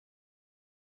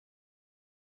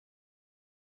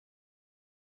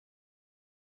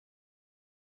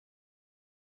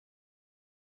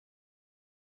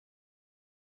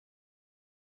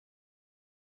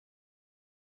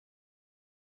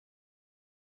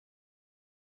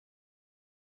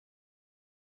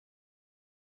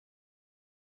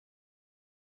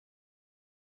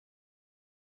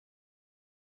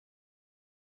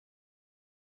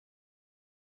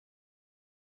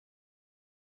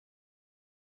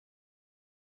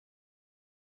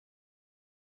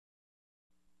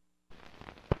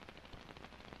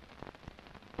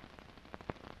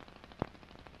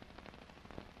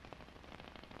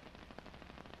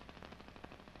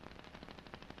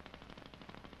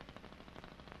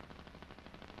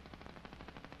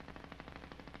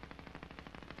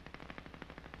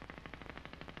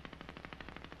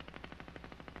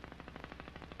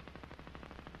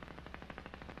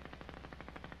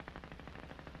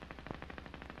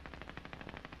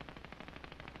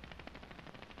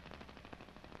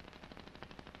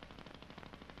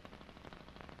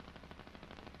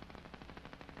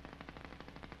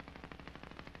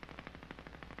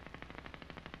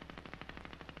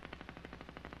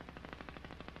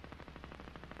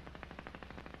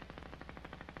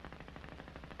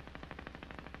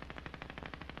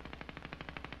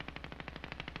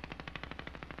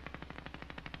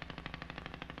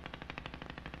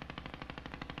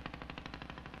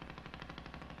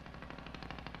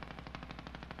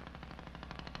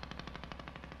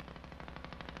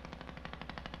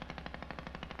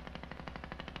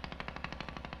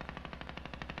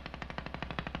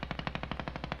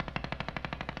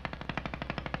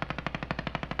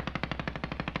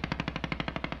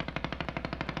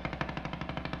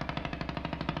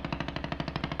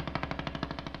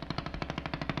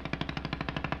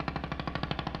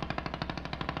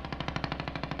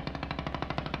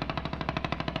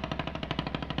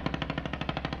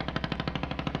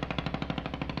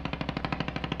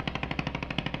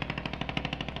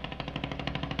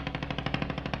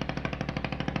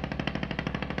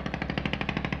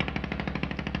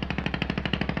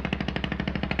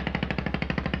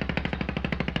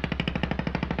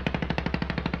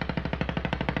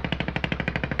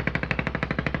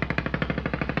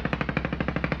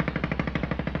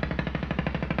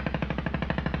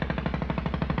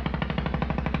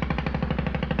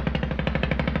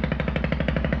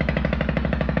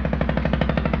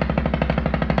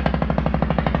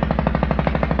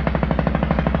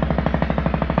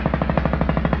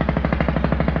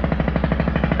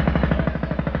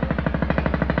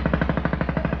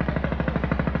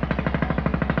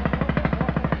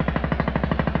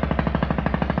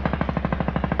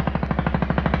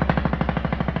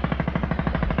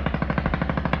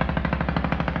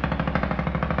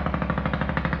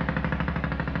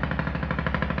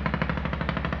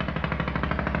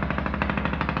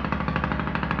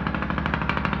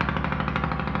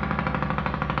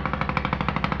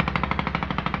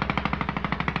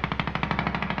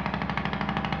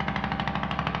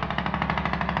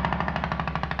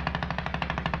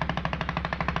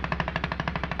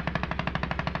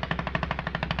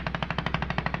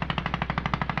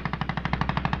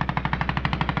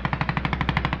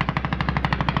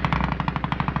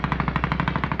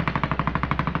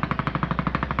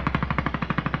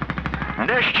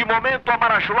Neste momento, a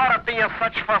Marajoara tem a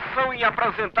satisfação em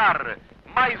apresentar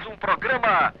mais um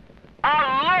programa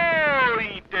Alô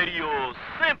Interior,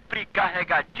 sempre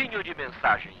carregadinho de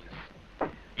mensagens.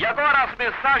 E agora as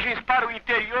mensagens para o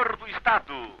interior do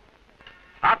estado.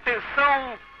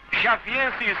 Atenção,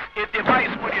 chavienses e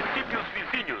demais municípios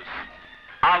vizinhos.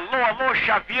 Alô, alô,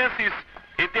 chavienses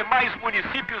e demais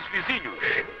municípios vizinhos.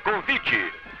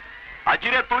 Convite. A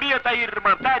diretoria da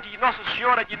Irmandade Nossa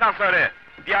Senhora de Nazaré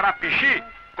de Arapixi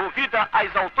convida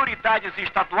as autoridades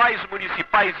estaduais,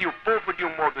 municipais e o povo de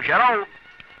um modo geral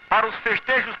para os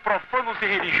festejos profanos e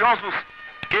religiosos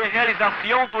que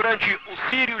realização durante o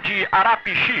Círio de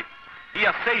Arapixi,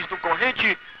 dia 6 do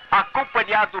corrente,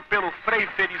 acompanhado pelo Frei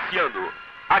Feliciano.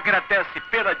 Agradece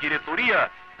pela diretoria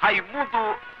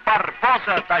Raimundo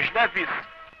Barbosa das Neves,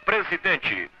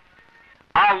 presidente.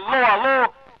 Alô,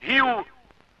 alô, Rio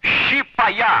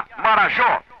Chipaiá,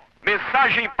 Marajó.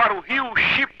 Mensagem para o Rio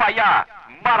Chipaiá,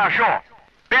 Marajó.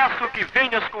 Peço que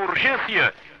venhas com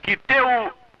urgência, que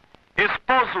teu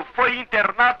esposo foi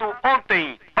internado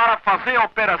ontem para fazer a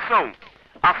operação.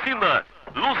 Assina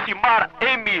Lucimar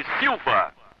M.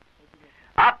 Silva.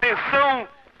 Atenção,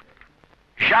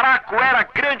 Jaracuera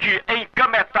Grande em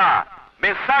Cametá.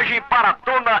 Mensagem para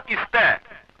Dona Esté.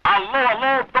 Alô,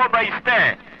 alô, Dona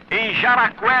Esté, em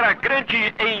Jaracuera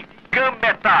Grande em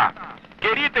Cametá.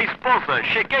 Querida esposa,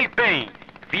 cheguei bem.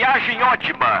 Viagem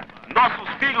ótima. Nossos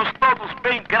filhos todos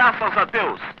bem, graças a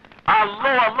Deus.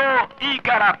 Alô, alô,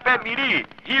 Igarapé-Miri,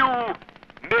 Rio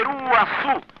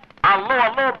Meruaçu. Alô,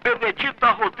 alô,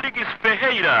 Benedita Rodrigues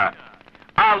Ferreira.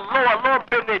 Alô, alô,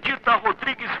 Benedita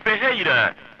Rodrigues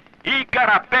Ferreira.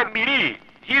 Igarapé-Miri,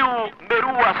 Rio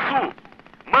Meruaçu.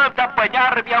 Manda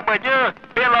apanhar-me amanhã,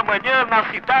 pela manhã, na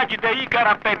cidade de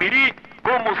Igarapé-Miri,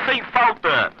 como sem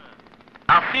falta.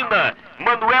 Assina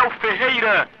Manuel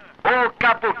Ferreira, o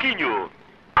Caboquinho.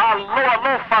 Alô,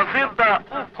 alô, Fazenda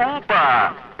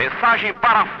Ucuba. Mensagem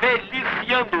para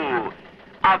Feliciano.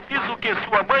 Aviso que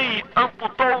sua mãe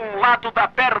amputou um lado da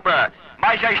perna,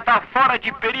 mas já está fora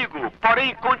de perigo,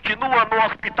 porém continua no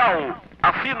hospital.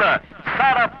 Assina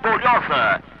Sara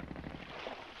Bolhosa.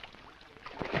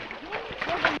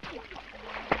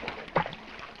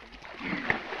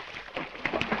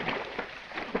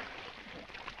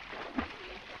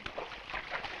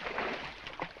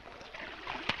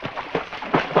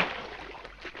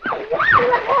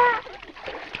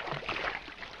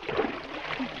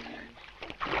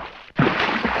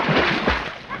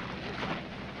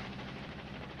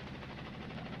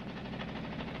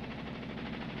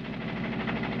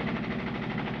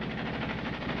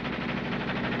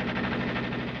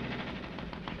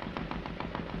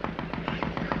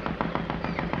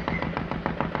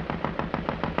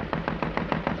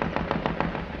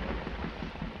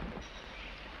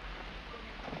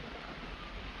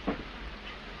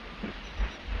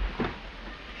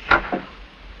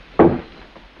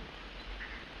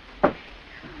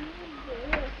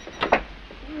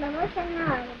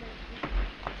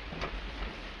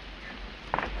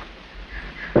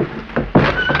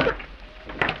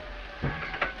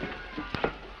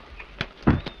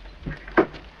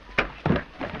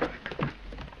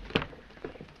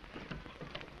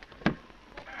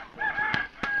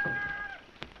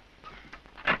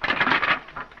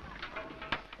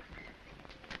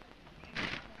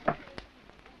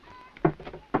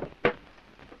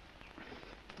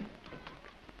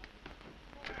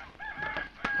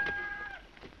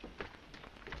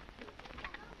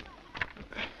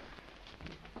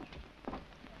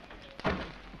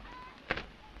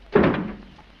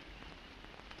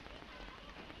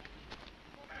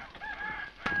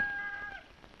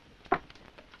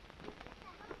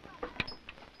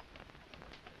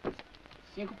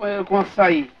 Cinco paneiros com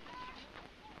açaí.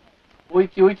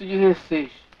 8 e 8,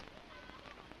 16.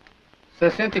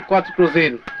 64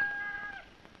 cruzeiros.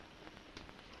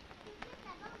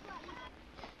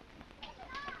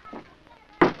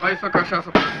 Olha essa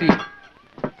cachaça por cima.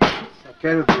 Só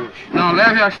quero duas. Não,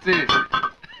 leve as 3.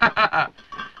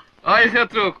 Olha esse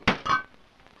troco.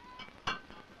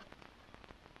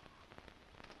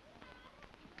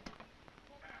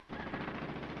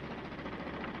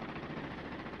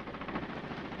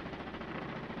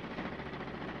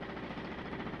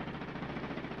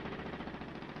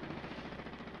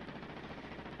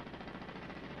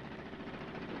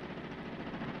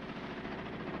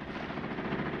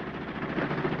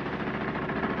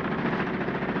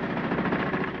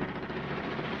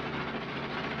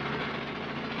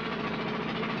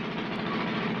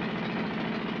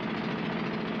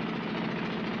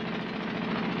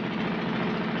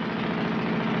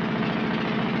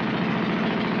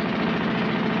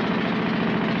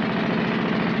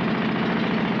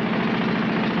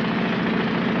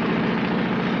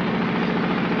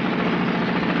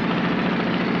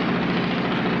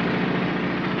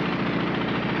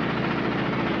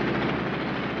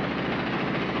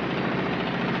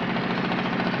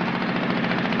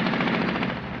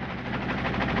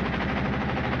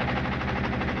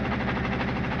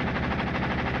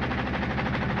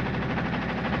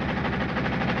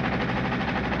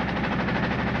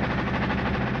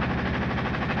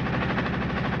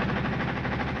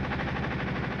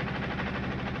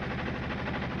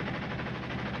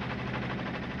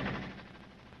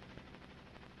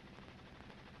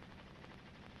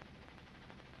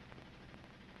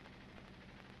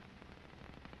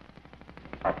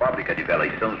 fábrica de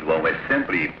velas São João é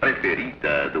sempre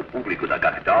preferida do público da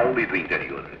capital e do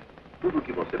interior. Tudo o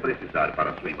que você precisar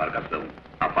para sua embarcação,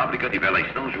 a fábrica de velas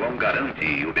São João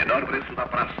garante o menor preço da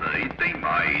praça. E tem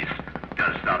mais.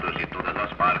 Cansados de todas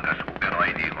as marcas,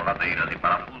 cuperoide, roladeiras e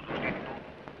parafusos de todo.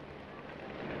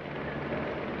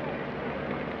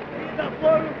 Vida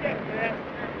por o que é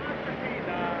festa, nossa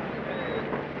vida.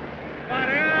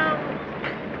 Paramos.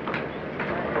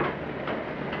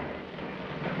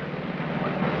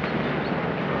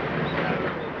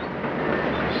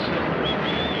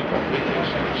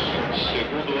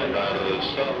 Segundo andar,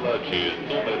 sala de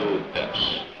número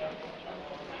 10.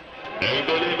 Em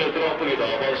Belém, metrópole da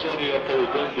Amazônia,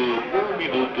 faltando 1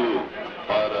 minuto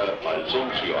para as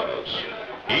 11 horas.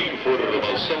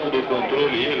 Informação do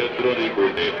controle eletrônico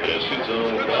de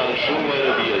precisão da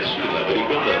joalheria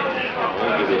sul-americana,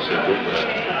 onde você compra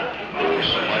os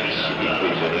mais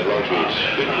simples relógios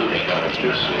feitos para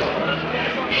pessoa.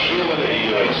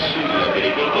 Joalheria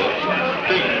sul-americana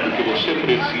tem o que você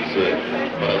precisa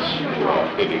para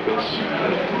sua elegância.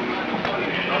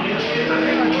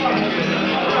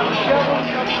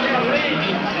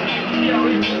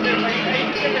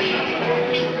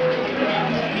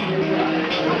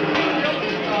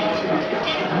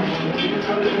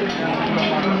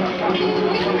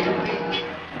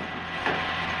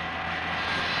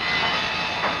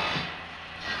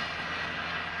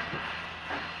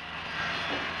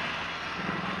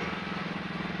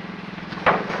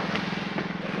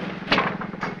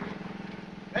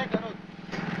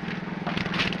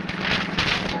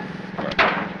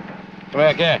 Como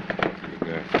é que é?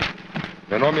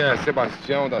 Meu nome é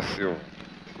Sebastião da Silva.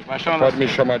 Sebastião Pode me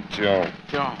chamar de Tião.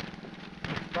 Tião.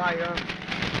 Baiano.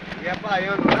 E é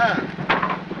baiano, né?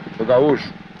 Sou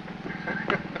gaúcho.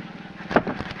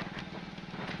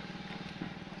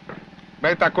 Como é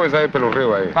que tá a coisa aí pelo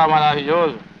rio aí? Tá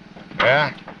maravilhoso.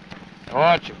 É?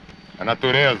 Ótimo. A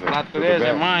natureza? Natureza Tudo é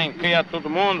bem? mãe, cria todo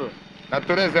mundo.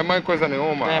 Natureza é mãe coisa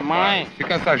nenhuma, É rapaz. mãe.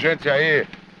 Fica essa gente aí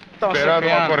Estão esperando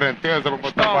uma criando. correnteza pra botar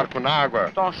Estão- barco na água.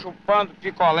 Estão chupando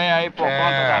picolé aí por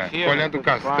conta da firma. colhendo tudo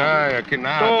castanha, bom. que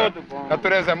nada. Tudo bom.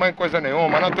 Natureza é mãe coisa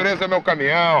nenhuma. A natureza é meu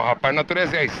caminhão, rapaz.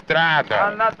 Natureza é a estrada.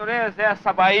 A natureza é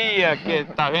essa Bahia que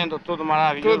tá vendo tudo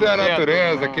maravilhoso. Tudo é a Cria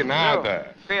natureza, todo mundo, que nada.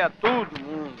 viu? Cria todo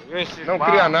mundo. Esses Não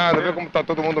barcos, cria nada, viu? vê como tá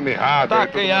todo mundo mirrado. Tá aí,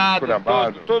 todo mundo criado,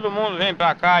 esculhambado. todo mundo vem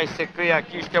pra cá e você cria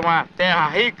aqui, isso é uma terra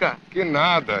rica. Que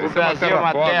nada, O isso é uma Brasil é terra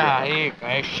uma pobre. terra rica,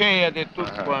 é cheia de tudo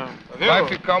Ah. quanto, viu? Vai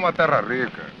ficar uma terra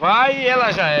rica. Vai e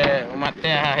ela já é uma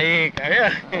terra rica,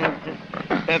 viu?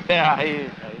 É terra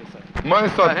rica, isso aí. Mãe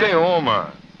só Tá tem vendo? uma.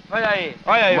 Olha aí,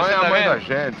 Mãe você é tá a mãe vendo? da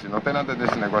gente. Não tem nada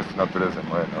desse negócio de natureza é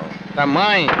mãe, não. Da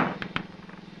mãe,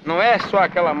 não é só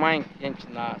aquela mãe que a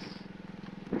gente nasce.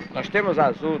 Nós temos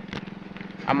as outras.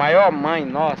 A maior mãe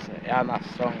nossa é a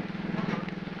nação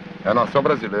É a nação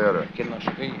brasileira. que nós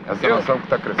criamos. Essa viu? nação que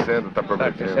está crescendo, está Tá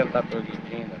progredindo. crescendo, tá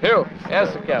progredindo. Viu?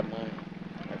 Essa que é a mãe.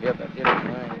 A verdadeira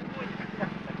mãe.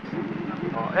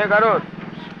 Ó, ei, garoto.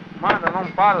 Manda, não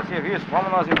para o serviço. Vamos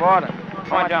nós embora.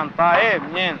 Vamos adiantar. Ei,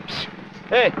 menino.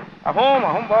 Ei,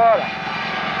 arruma, vambora.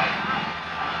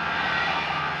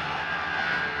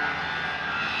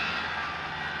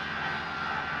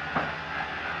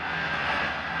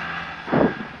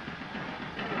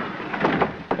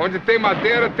 Onde tem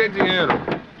madeira, tem dinheiro.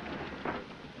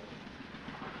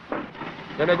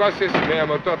 Meu negócio é esse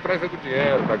mesmo, eu tô atrás é do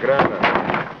dinheiro, da grana.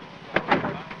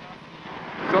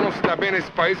 Só não se dá bem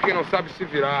nesse país quem não sabe se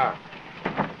virar.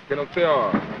 Quem não tem, ó,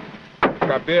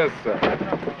 cabeça.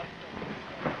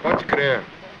 Pode crer.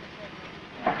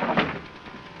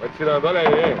 Vai tirando, olha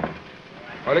aí.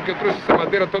 Olha que eu trouxe essa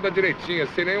madeira toda direitinha,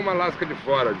 sem nenhuma lasca de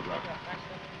fora de lá.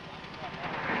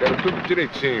 Quero tudo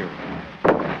direitinho.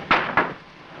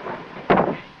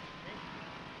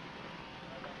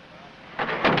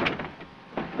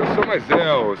 Eu sou mais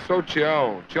eu sou o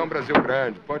Tião Brasil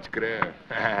Grande, pode crer.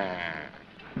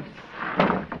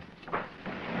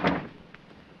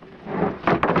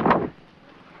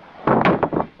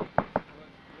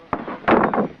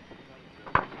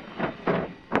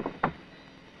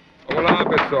 Vamos lá,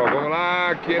 pessoal, vamos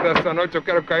lá, que dessa noite eu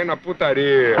quero cair na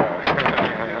putaria.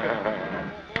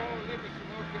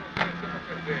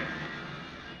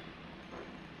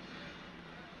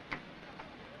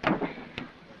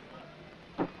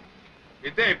 Me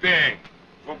dei bem,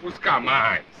 vou buscar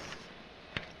mais.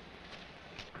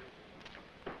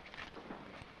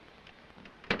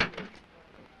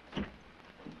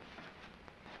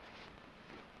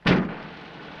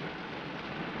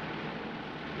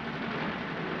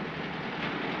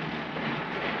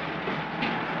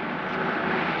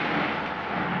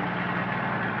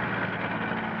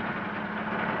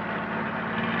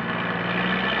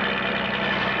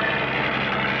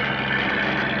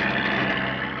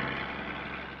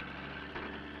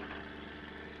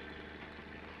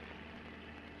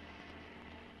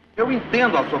 Eu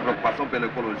entendo a sua preocupação pela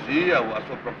ecologia, a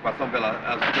sua preocupação pela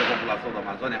superpopulação da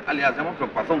Amazônia. Aliás, é uma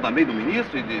preocupação também do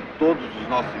ministro e de todos os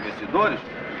nossos investidores.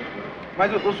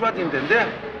 Mas o senhor há de entender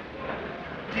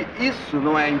que isso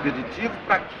não é impeditivo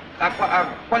para a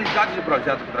qualidade de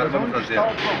projeto que nós vamos fazer.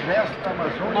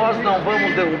 Nós não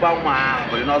vamos derrubar uma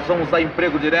árvore, nós vamos dar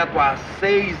emprego direto a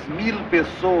 6.000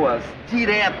 pessoas,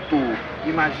 direto.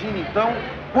 Imagine, então,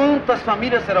 quantas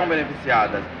famílias serão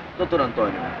beneficiadas. Doutor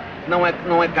Antônio,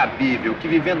 não é cabível que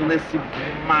vivendo nesse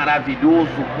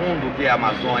maravilhoso mundo que é a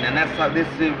Amazônia,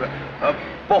 nesse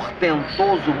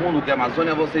portentoso mundo que é a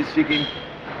Amazônia, vocês fiquem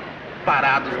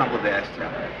parados na modéstia.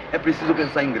 É preciso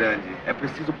pensar em grande, é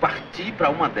preciso partir para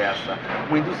uma dessa,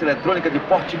 uma indústria eletrônica de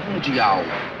porte mundial.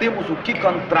 Temos o key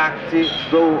contract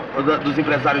dos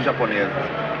empresários japoneses,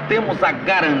 temos a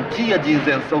garantia de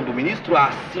isenção do ministro,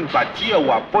 a simpatia,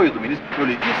 o apoio do ministro. Eu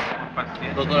lhe disse,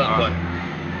 doutor Antônio,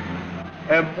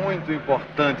 é muito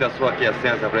importante a sua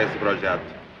aquiescência para esse projeto.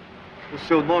 O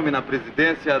seu nome na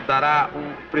presidência dará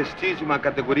um prestígio e uma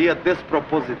categoria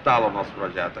desproposital ao nosso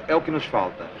projeto. É o que nos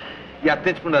falta. E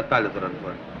atente para um detalhe, doutor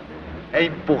Antônio. É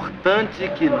importante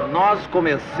que nós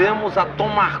comecemos a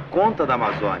tomar conta da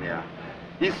Amazônia.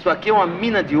 Isso aqui é uma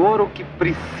mina de ouro que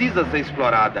precisa ser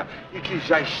explorada e que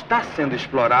já está sendo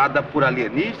explorada por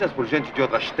alienígenas, por gente de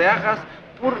outras terras,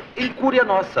 por incúria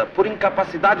nossa, por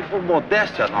incapacidade, por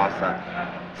modéstia nossa.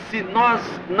 Se nós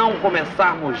não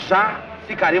começarmos já,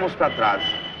 ficaremos para trás.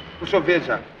 O senhor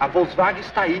veja, a Volkswagen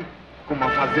está aí, com uma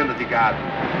fazenda de gado.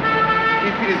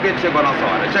 Infelizmente chegou a nossa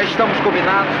hora. Já estamos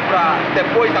combinados para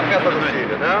depois da festa do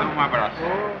filho, né? Um abraço.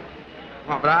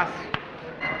 Um abraço.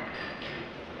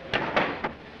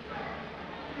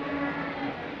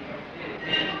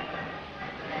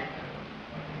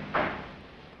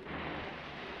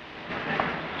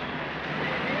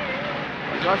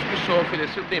 Eu acho que o senhor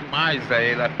ofereceu demais a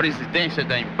ele, a presidência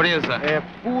da empresa. É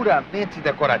puramente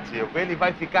decorativo. Ele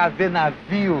vai ficar a ver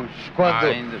navios quando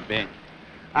Ainda bem.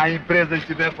 a empresa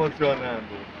estiver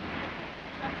funcionando.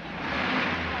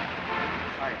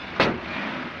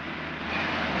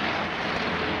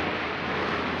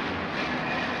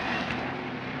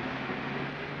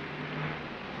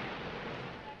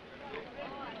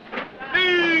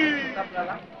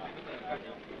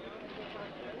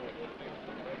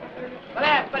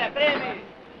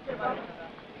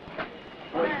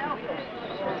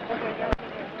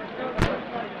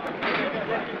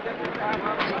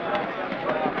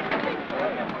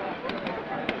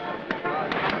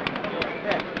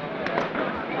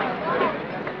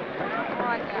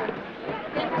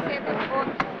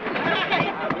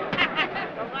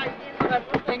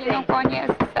 Ele não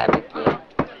conhece, sabe que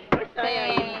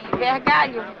tem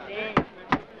vergalho.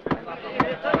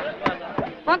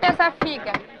 Quanto é essa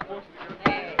figa?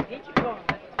 20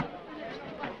 contos.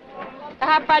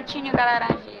 Carrapatinho da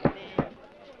laranjeira.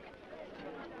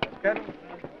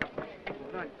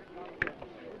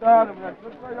 Cuidado, moleque,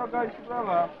 você vai jogar isso pra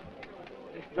lá.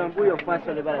 Esse bambu eu faço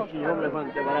ali baratinho, vamos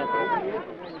levando que é barato.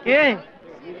 Quem?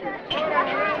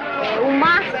 O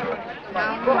Márcio.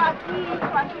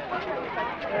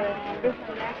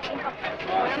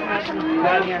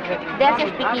 Dessas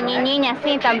pequenininhas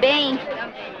assim também?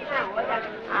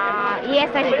 Ah, e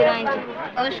essas grandes?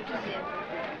 Os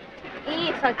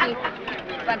isso aqui,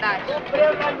 verdade.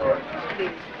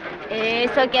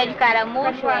 Isso aqui é de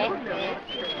caramujo, é?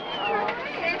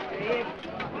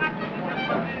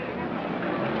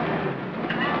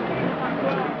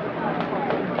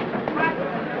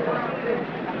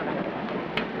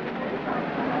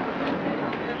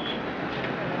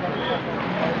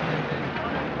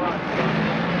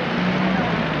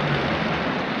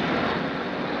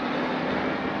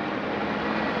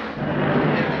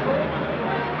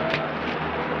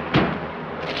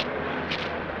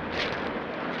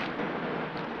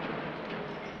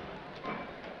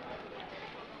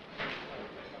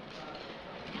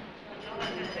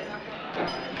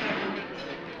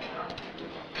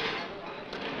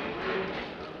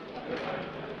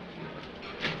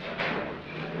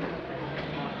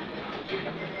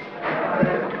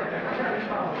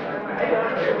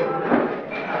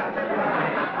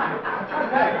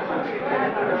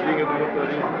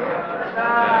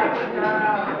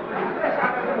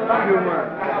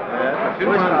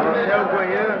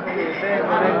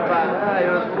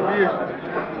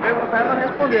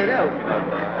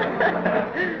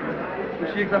 O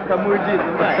Chico vai ficar mordido,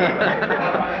 não vai?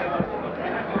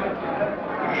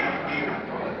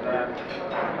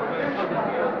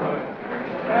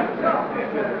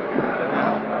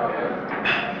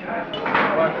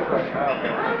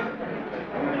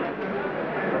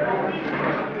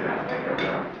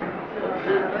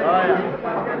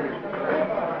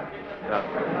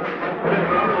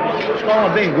 uma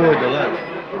bem gorda lá.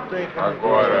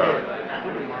 Agora...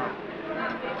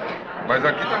 Mas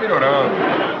aqui tá melhorando.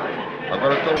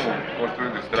 Agora estão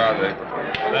construindo estrada aí.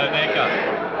 Vem cá.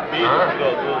 Milho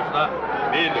produz lá.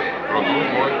 Milho.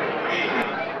 Produz muito.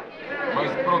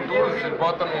 Mas produz, você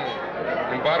bota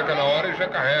embarca na hora e já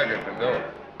carrega, entendeu?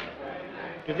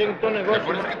 Quer dizer que o teu negócio... É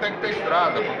por isso que tem que ter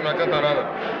estrada, porque não adianta nada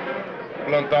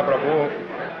plantar pra burro,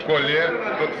 colher,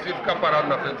 não precisa ficar parado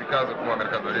na frente de casa com uma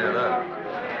mercadoria, né?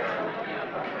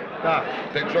 Tá.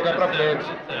 Tem que jogar pra frente.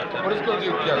 Por isso que eu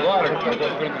digo que agora, que está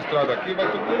construindo estrada aqui, vai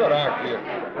tudo melhorar aqui.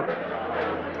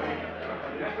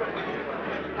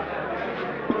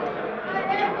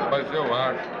 Mas eu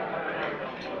acho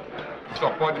que só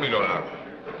pode melhorar.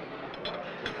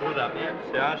 Futuramente,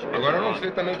 você acha que... Agora eu não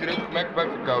sei também direito como é que vai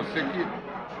ficar. Eu sei que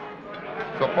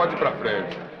só pode ir pra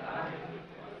frente.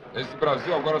 Esse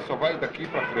Brasil agora só vai daqui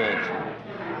pra frente.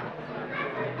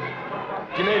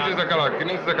 Que nem diz aquela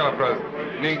frase,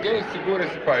 ninguém segura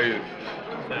esse país.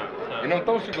 Certo. E não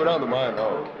estão segurando mais,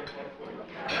 não.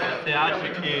 Você acha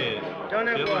que,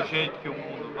 pelo jeito que o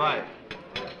mundo vai,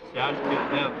 você acha que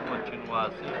deve continuar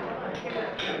assim?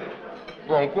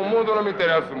 Bom, com o mundo eu não me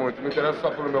interesso muito, me interesso só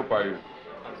pelo meu país.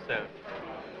 Certo.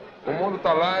 O mundo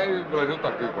tá lá e o Brasil tá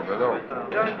aqui, entendeu?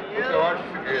 Porque eu acho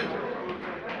o seguinte,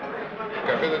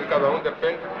 que a vida de cada um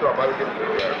depende do trabalho que ele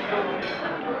fizer.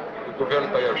 O governo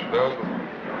está aí ajudando,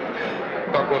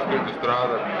 está construindo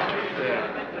estrada.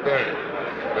 Entende?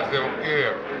 Quer dizer, o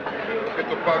que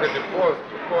tu paga de imposto,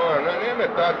 pô, não é nem a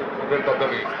metade do que o governo está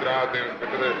dando em estrada.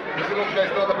 E se não tiver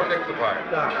estrada, para onde é que tu vai?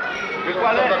 Tá. Fica um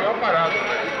caminhão parado.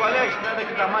 E qual é a estrada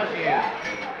que dá mais dinheiro?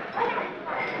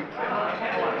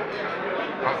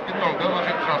 As que estão dando a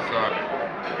gente já sabe.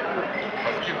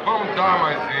 As que vão dar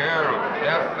mais dinheiro,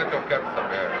 essas é que eu quero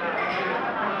saber.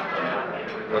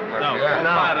 Como é que é?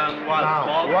 Comparando o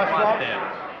asfalto com a terra.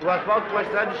 O asfalto com a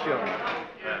estrada de chão.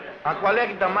 A qual é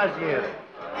que dá mais dinheiro?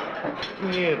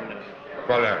 Dinheiro, né?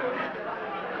 Qual é?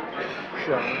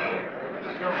 Chão.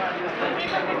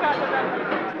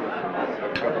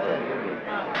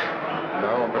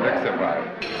 Não, onde é que você vai?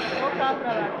 Voltar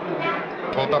pra lá.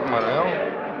 Voltar pro Maranhão?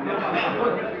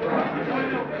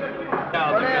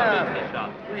 Qual é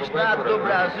o estado do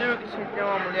Brasil que se tem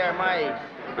uma mulher mais...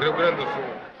 Rio Grande do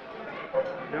Sul.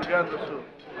 Rio Grande do Sul.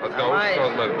 As gaúchas são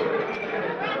as mais boas.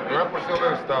 Não é por ser o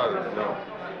meu estado, não.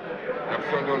 É por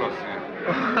ser onde eu nasci.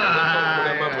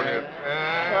 É mais bonito.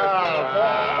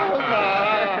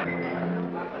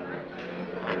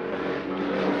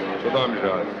 Deixa eu dar uma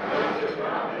mijada.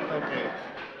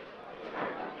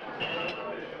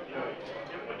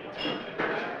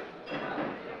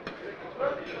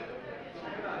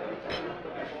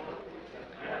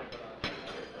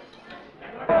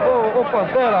 Ô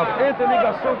Pantera, entre em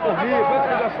ligação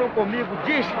comigo,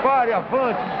 dispare,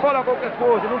 avante, fala qualquer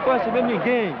coisa, não tô recebendo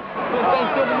ninguém, não tá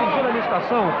entrando ninguém na minha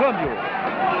estação, câmbio.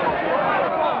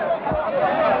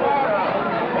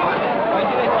 Vai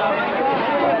direitar,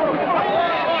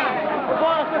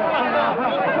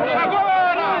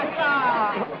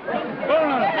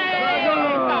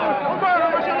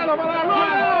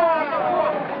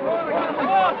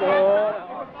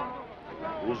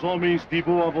 Os homens de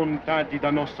boa vontade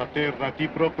da nossa terra te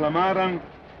proclamaram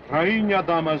Rainha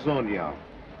da Amazônia.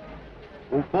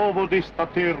 O povo desta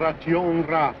terra te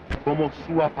honra como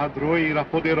sua padroeira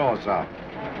poderosa.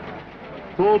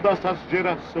 Todas as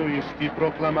gerações te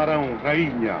proclamarão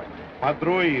Rainha,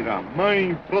 padroeira,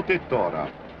 mãe protetora.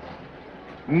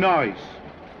 Nós,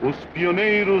 os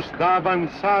pioneiros da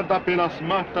avançada pelas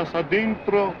matas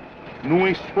adentro, num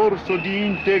esforço de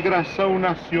integração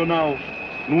nacional,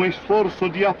 num esforço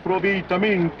de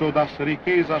aproveitamento das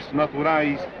riquezas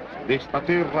naturais desta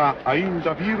terra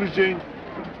ainda virgem,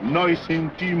 nós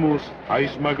sentimos a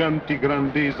esmagante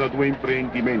grandeza do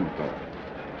empreendimento.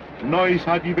 Nós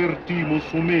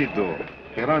advertimos o medo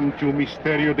perante o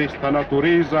mistério desta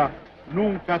natureza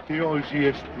nunca até hoje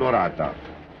explorada.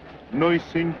 Nós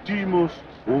sentimos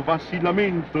o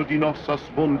vacilamento de nossas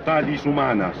vontades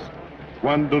humanas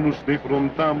quando nos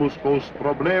defrontamos com os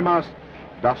problemas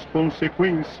das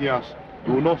consequências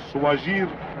do nosso agir,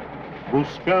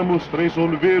 buscamos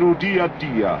resolver o dia a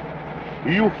dia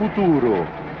e o futuro,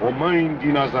 ó Mãe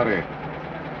de Nazaré.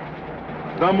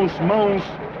 Damos mãos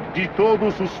de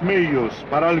todos os meios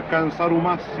para alcançar o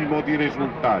máximo de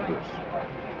resultados.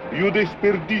 E o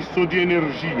desperdício de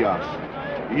energias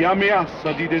e a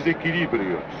ameaça de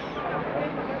desequilíbrios.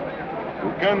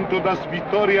 O canto das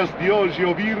vitórias de hoje,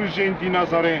 ó Virgem de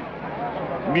Nazaré,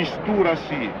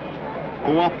 mistura-se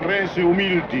com a prece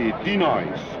humilde de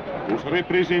nós, os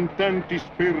representantes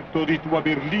perto de tua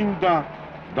berlinda,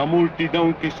 da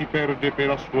multidão que se perde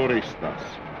pelas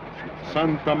florestas.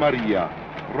 Santa Maria,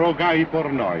 rogai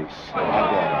por nós.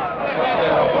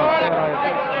 Agora.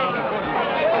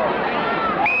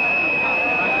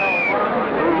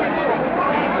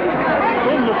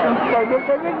 Eu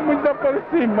falei que muito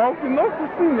aparecer mal, que Nossa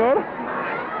Senhora.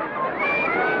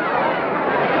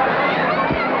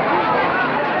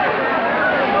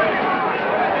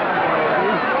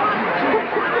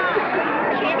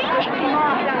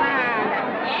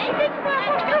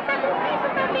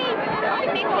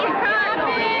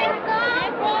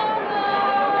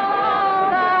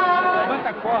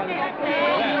 Quanta corda.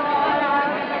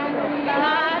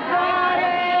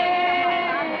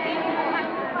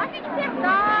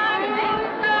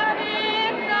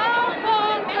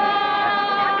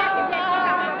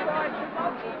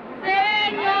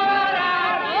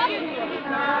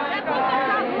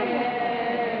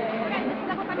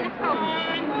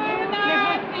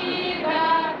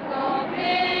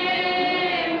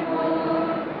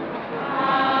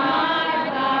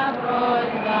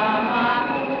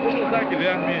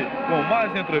 Guilherme, com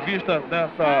mais entrevistas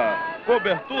nessa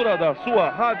cobertura da sua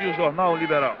Rádio Jornal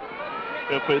Liberal.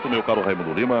 Perfeito, meu caro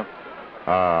Raimundo Lima.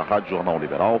 A Rádio Jornal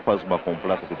Liberal faz uma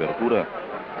completa cobertura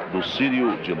do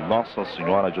Círio de Nossa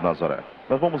Senhora de Nazaré.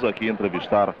 Nós vamos aqui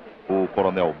entrevistar o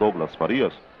Coronel Douglas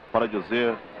Farias para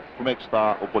dizer como é que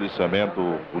está o policiamento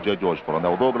o dia de hoje.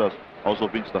 Coronel Douglas, aos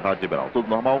ouvintes da Rádio Liberal. Tudo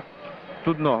normal?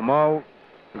 Tudo normal.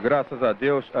 Graças a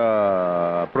Deus,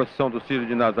 a procissão do Círio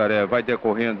de Nazaré vai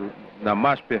decorrendo na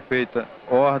mais perfeita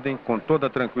ordem, com toda a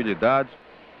tranquilidade.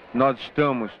 Nós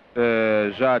estamos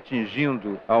já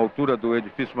atingindo a altura do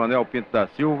edifício Manuel Pinto da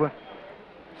Silva.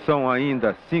 São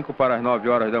ainda 5 para as 9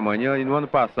 horas da manhã e no ano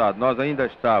passado nós ainda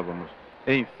estávamos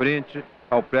em frente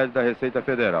ao prédio da Receita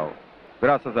Federal.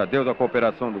 Graças a Deus, a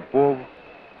cooperação do povo,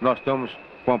 nós estamos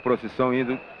com a procissão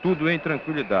indo tudo em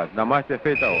tranquilidade, na mais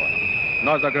perfeita ordem.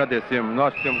 Nós agradecemos,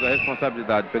 nós que temos a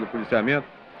responsabilidade pelo policiamento,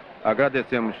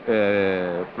 agradecemos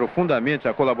profundamente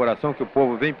a colaboração que o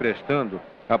povo vem prestando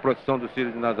à procissão do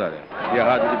Círio de Nazaré. E a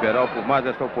Rádio Liberal, por mais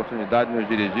essa oportunidade de nos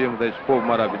dirigirmos a esse povo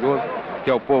maravilhoso, que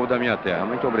é o povo da minha terra.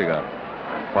 Muito obrigado.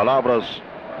 Palavras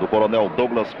do Coronel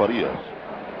Douglas Farias,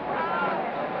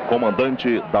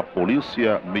 comandante da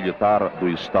Polícia Militar do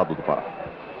Estado do Pará.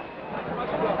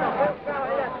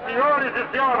 Senhores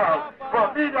e senhoras,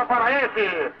 família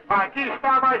paraense, aqui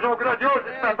está mais um grandioso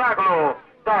espetáculo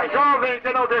da jovem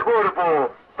que não tem corpo,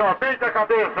 somente a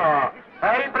cabeça.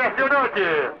 É impressionante,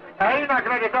 é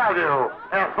inacreditável,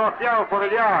 é social,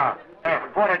 familiar, é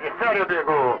fora de sério,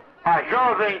 amigo. A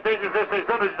jovem tem 16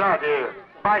 anos de idade,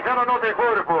 mas ela não tem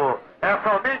corpo, é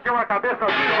somente uma cabeça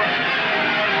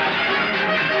viva.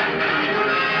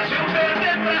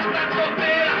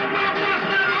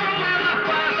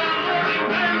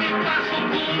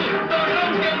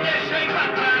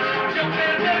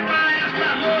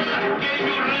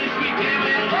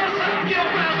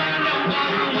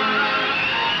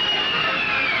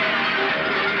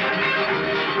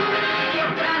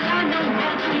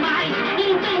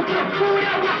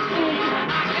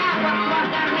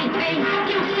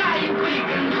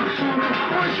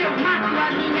 Hoje eu mato a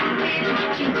minha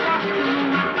rede, te encosto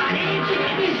numa parede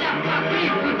e já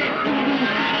fabrico defumos.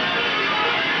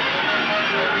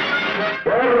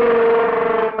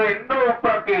 Terminou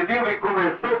para quem viu e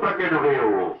começou para quem não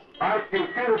viu. Acho que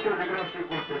quero seus ingressos em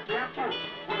curto tempo,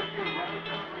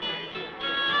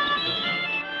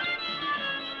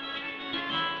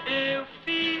 Eu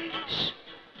fiz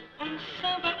um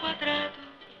samba quadrado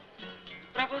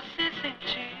pra você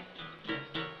sentir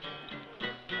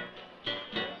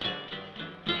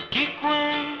que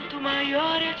quanto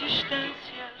maior é a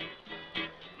distância,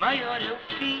 maior é o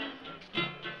fim.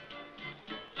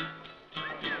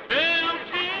 Eu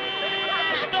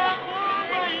fiz da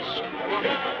roupa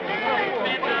escura.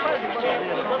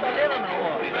 Bandalheira não, ó.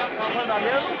 A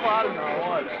bandalheira não vale, não,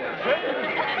 olha.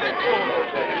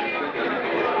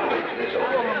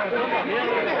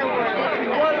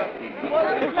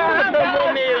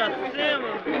 Tomou meio Iracema.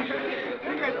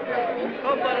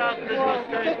 Olha o barato de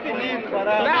vocês, menino,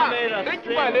 barato. Não,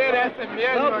 que maneira é essa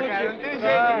mesmo, cara? Não tem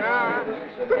jeito, não.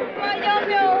 Olha o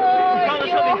meu olho.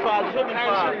 Deixa eu limpar.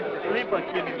 Limpa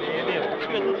aqui, menino.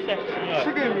 Fica tudo certinho, ó.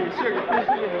 Chega em mim, chega em mim.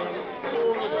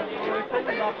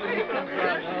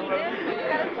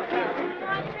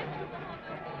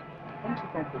 Vamos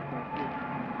ficar um pouquinho aqui.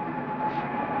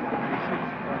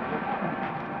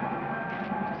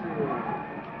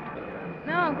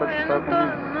 Não, eu não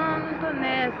tô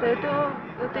nessa.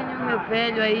 Eu tenho meu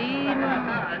velho aí,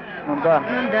 não Não dá?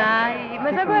 não dá.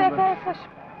 Mas agora essas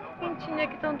pintinhas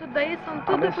que estão tudo aí são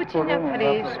tudo putinha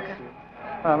fresca.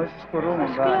 Ah, mas esses coroas não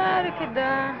Mas dá. claro que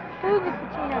dá. tudo que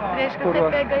tinha fresco.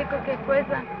 Você pega aí qualquer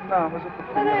coisa. Não, mas eu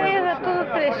preferia Olha aí, mais tá você.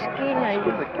 tudo fresquinho aí.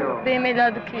 Escuta aqui, ó. Bem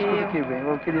melhor do que Escuta eu. aqui bem,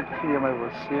 eu preferia mais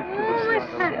você, porque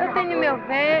você Mas eu tenho meu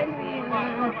velho e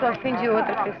não tô afim de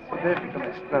outra pessoa. Você fica na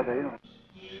estrada aí, não?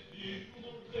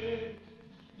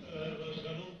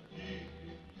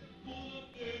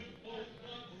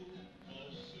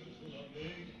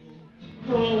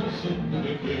 Nosso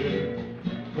dever,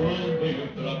 quando em um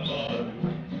trabalho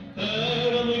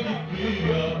era noite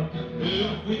fria, eu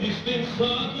fui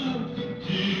dispensado,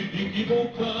 tive que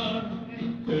voltar.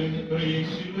 Entrei em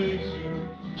silêncio,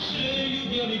 cheio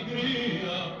de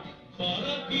alegria,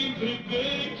 para que entre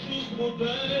beijos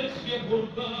pudesse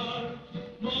acordar.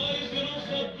 Mas eu não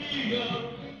sabia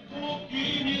o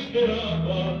que me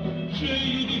esperava,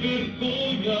 cheio de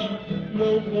vergonha,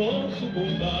 não posso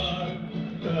contar.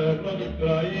 Ela me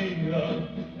traía,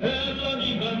 ela me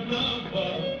enganava,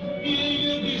 e em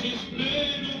meu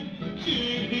desespero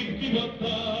tive que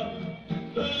matar.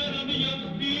 Era minha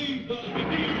vida.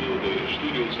 Menino do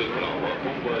Estúdio Central,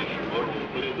 arroba João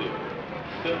Alfredo,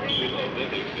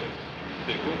 196.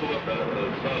 Segundo andar,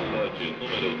 sala de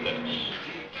número 10.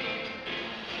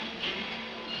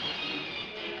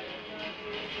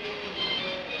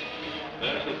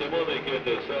 Nesta semana, em que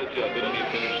antecede a grande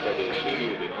festa do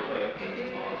Sírio de Nazaré,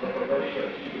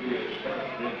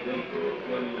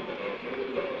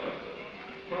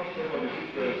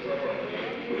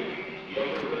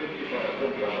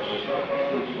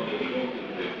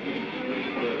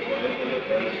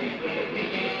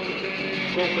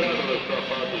 comprar os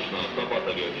sapatos na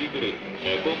Sapataria Tigre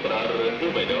é comprar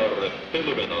o melhor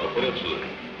pelo menor preço.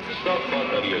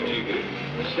 Sapataria Tigre,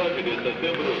 7 de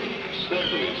setembro,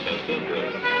 160,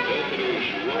 entre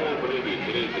João Alfredo e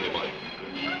 13 de maio.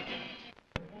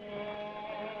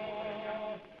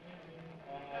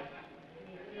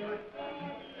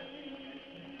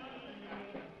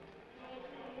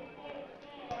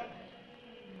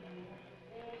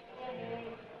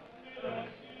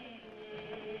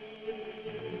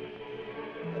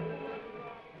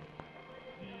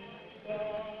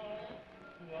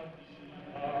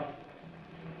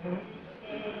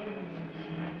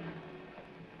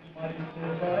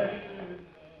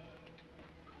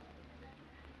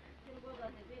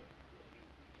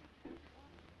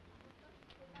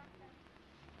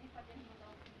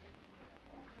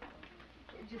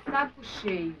 De saco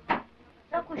cheio.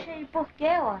 Saco cheio por quê,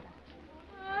 ora?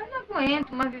 Ah, não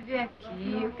aguento mais viver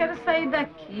aqui. Eu quero sair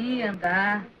daqui,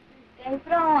 andar. Quer ir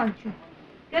pra onde?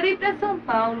 Quero ir pra São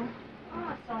Paulo.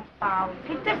 Ah, São Paulo. O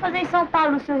que você vai fazer em São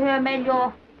Paulo se o Rio é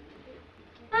melhor?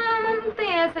 Ah, mas não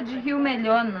tem essa de Rio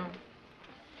melhor, não.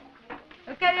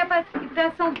 Eu quero ir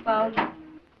pra São Paulo.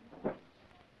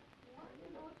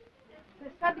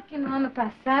 Você sabe que no ano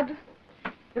passado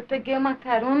eu peguei uma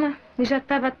carona e já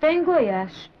estava até em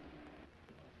Goiás.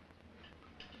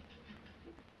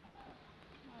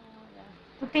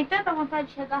 Tu tem tanta vontade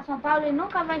de chegar a São Paulo e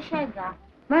nunca vai chegar.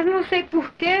 Mas não sei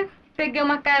por quê. Peguei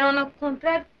uma carona ao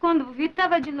contrário. Quando vi,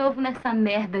 estava de novo nessa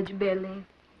merda de Belém.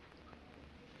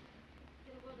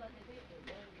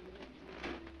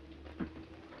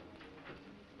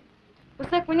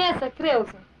 Você conhece a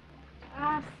Creuza?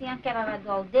 Ah, sim, aquela lá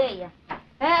da aldeia?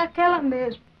 É aquela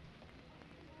mesmo.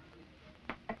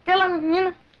 Aquela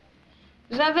menina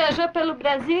já viajou pelo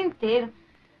Brasil inteiro.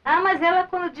 Ah, mas ela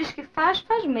quando diz que faz,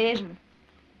 faz mesmo.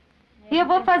 E eu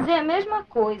vou fazer a mesma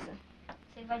coisa.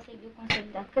 Você vai seguir o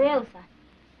conselho da Creuza?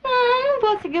 Não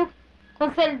vou seguir o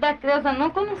conselho da Creuza não,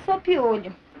 que eu não sou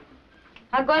piolho.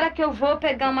 Agora que eu vou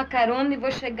pegar uma carona e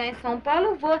vou chegar em São Paulo,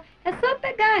 eu vou. É só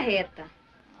pegar a reta.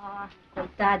 Ah,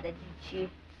 coitada de ti.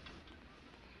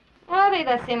 Ora,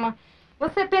 Iracema,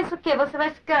 você pensa o quê? Você vai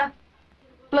ficar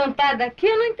plantada aqui?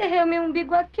 Eu não enterrei o meu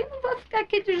umbigo aqui, não vou ficar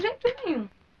aqui de jeito nenhum.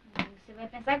 Você vai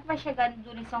pensar que vai chegar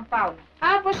duro em São Paulo?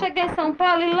 Ah, vou chegar em São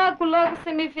Paulo e logo, logo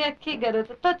você me vê aqui,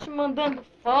 garota. Tô te mandando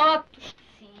fotos.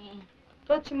 Sim.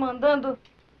 Tô te mandando...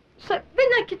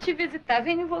 Vem aqui te visitar.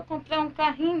 Vem, eu vou comprar um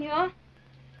carrinho, ó.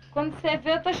 Quando você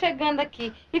vê, eu tô chegando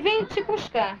aqui. E vem te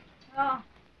buscar. Ó,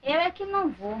 eu é que não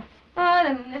vou.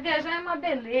 Ora, menina, viajar é uma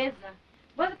beleza.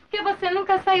 Porque você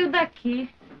nunca saiu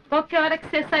daqui. Qualquer hora que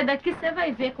você sai daqui, você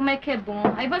vai ver como é que é bom.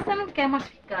 Aí você não quer mais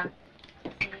ficar.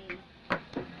 Sim.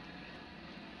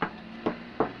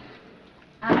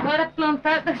 Agora,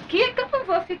 plantada aqui é que eu não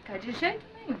vou ficar, de jeito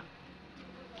nenhum.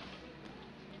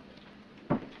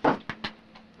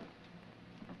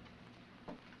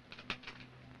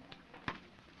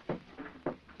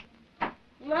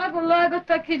 Logo, logo eu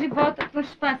tô aqui de volta para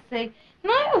os passeios.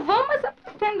 Não, eu vou, mas eu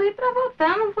pretendo ir para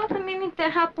voltar. Não vou também me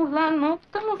enterrar por lá, não,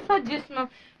 porque eu não sou disso, não.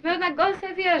 Meu negócio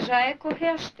é viajar, é correr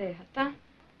as terras, tá?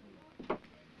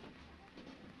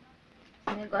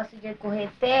 Esse negócio de correr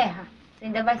terra, você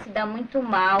ainda vai se dar muito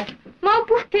mal. Mal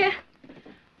por quê?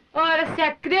 Ora, se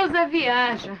a Creuza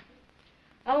viaja,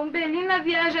 a Umbelina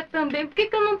viaja também, por que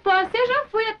eu não posso? Eu já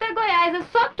fui até Goiás, eu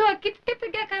só tô aqui porque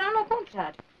peguei a carona ao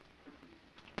contrário.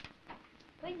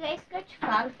 Pois é, isso que eu te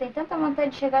falo. Tem tanta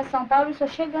vontade de chegar a São Paulo e só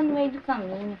chega no meio do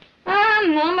caminho. Ah,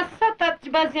 não, mas você só tá te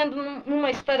baseando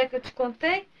numa história que eu te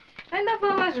contei. Eu ainda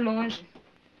vou mais longe.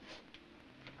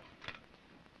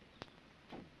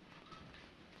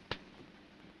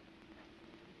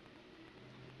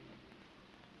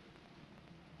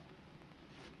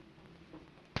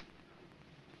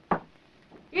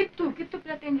 E tu, o que tu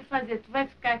pretende fazer? Tu vai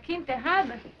ficar aqui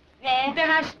enterrada? É.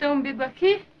 Enterraste teu umbigo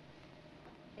aqui?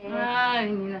 É. Ai,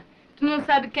 menina, tu não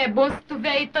sabe que é bom se tu vê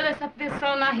aí toda essa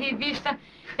pessoa na revista.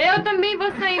 Eu também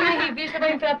vou sair na revista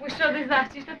pra entrar pro show dos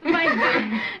artistas, tu vai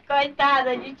ver.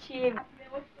 Coitada de ti.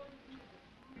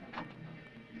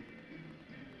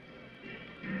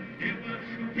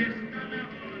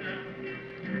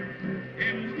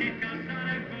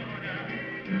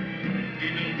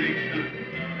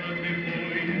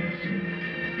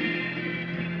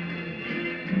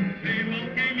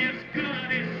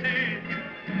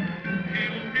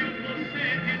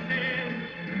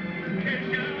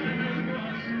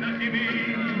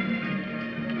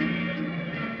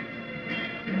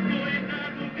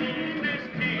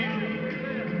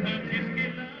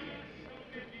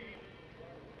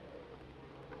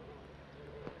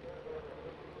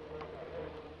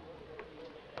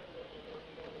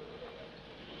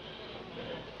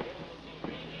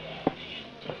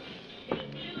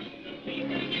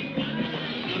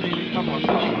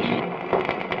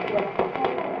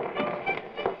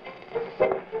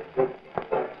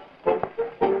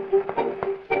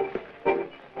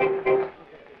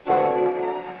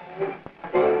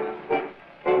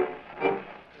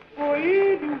 Foi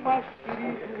ele o mais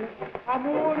querido,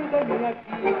 amor da minha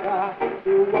vida.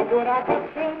 Eu adorava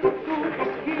tanto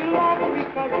que logo me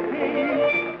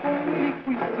casei. Com rico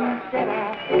e sincera,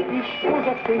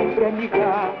 esposa sempre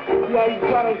amiga. E as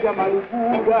horas de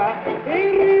amargura em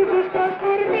risos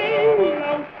transformei.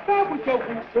 Ao cabo de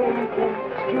algum tempo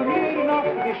de unir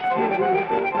nosso destino,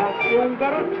 nasceu um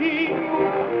garotinho,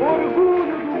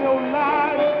 orgulho do meu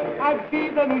lar. A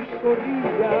vida nos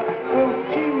sorria, eu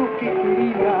tinha o que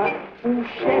queria, um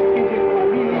chefe de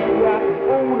família,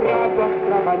 honrado a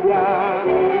trabalhar.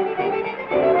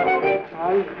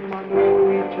 Mais uma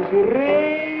noite de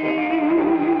reis,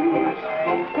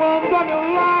 quando a meu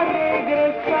lar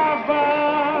regressava,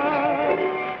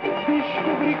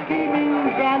 descobri que me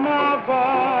enganava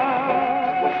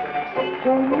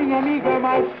com minha amiga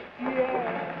mais fiel.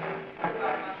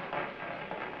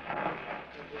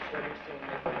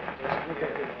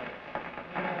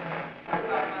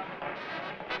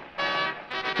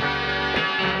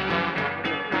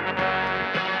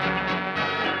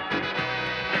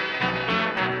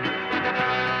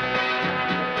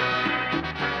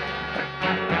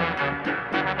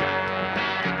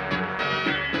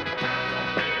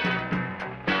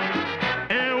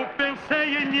 Eu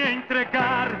pensei em lhe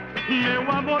entregar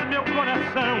meu amor, meu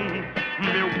coração,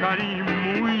 meu carinho,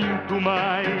 muito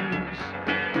mais.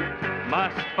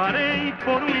 Mas parei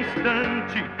por um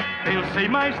instante, pensei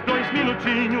mais 2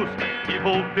 minutinhos e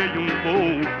voltei um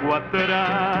pouco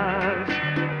atrás.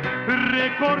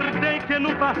 Recordei que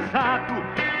no passado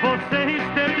você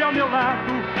esteve ao meu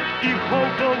lado e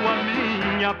roubou a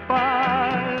minha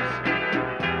paz.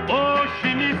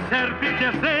 Hoje me serve de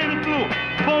exemplo,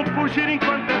 vou fugir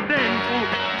enquanto é tempo.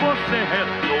 Você é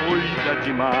doida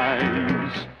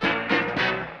demais.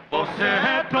 Você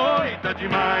é doida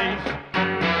demais.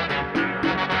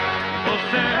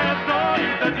 Você é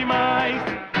doida demais.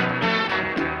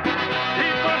 E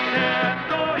você é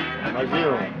doida. Mas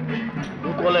viu,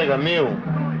 um colega meu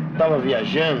estava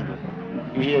viajando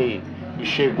e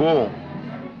chegou,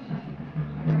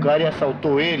 o cara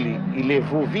assaltou ele e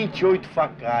levou 28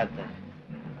 facadas,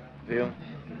 viu?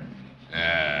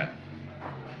 É.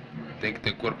 Tem que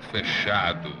ter corpo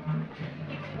fechado.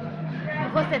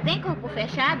 Você tem corpo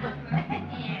fechado?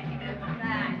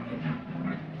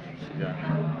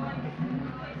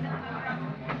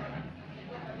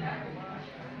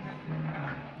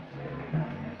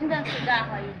 Me dá um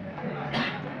cigarro aí.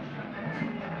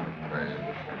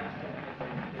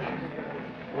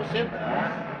 Você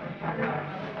dá.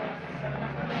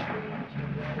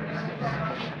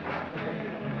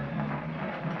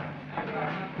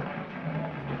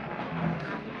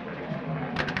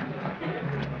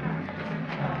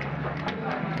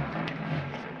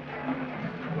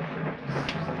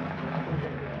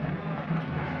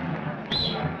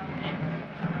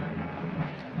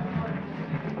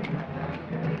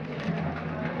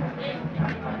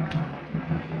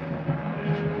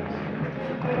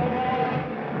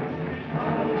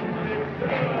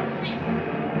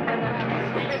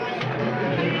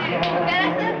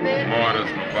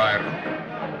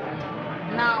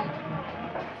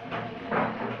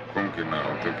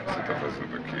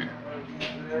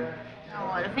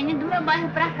 Olha, eu vim do meu bairro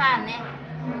pra cá, né?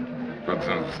 Quantos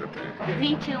anos você tem?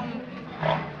 21.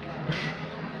 Ó.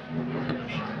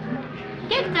 O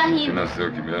que tá Você rindo? nasceu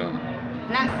aqui mesmo?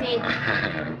 Nasci.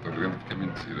 Tô rindo porque é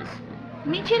mentira sua.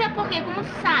 Mentira por quê? Como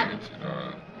você sabe?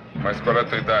 Mentira. Mas qual é a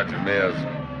tua idade mesmo?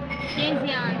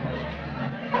 15 anos.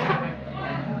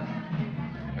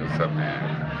 Eu sabia.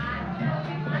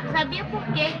 Sabia por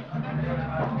quê?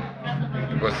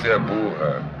 E você é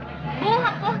burra.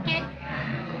 Burra por quê?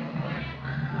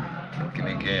 Porque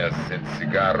ninguém acende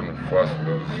cigarro no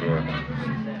fósforo dos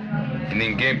outros. E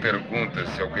ninguém pergunta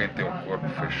se alguém tem o corpo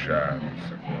fechado.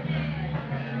 Sacou?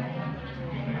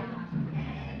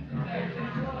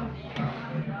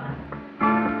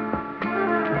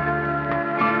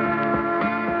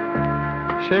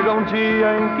 Chega um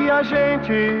dia em que a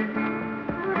gente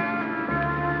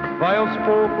vai aos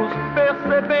poucos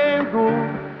percebendo,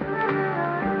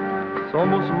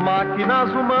 somos máquinas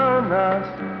humanas,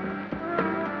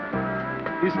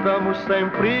 estamos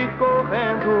sempre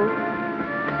correndo.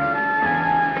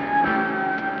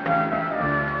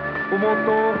 O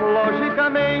motor,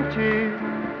 logicamente,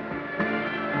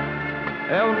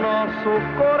 é o nosso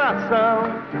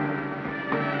coração.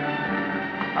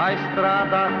 A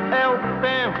estrada é o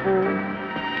tempo,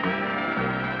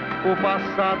 o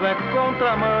passado é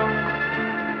contramão.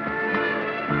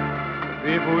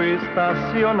 Vivo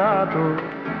estacionado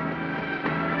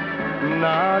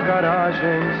na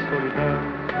garagem solidão.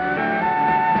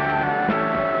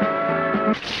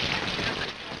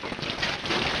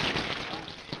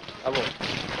 Tá bom.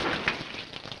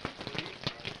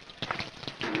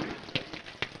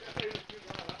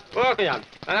 Ô, cunhado,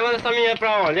 tá levando essa menina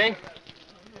pra onde, hein?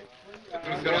 Eu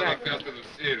trouxe ela na festa do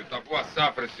Círio. Tá boa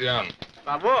safra esse ano.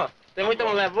 Tá boa? Tem muita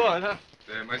mulher boa, né?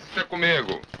 É, mas isso é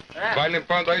comigo. É? Vai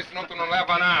limpando aí, senão tu não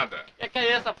leva nada. Que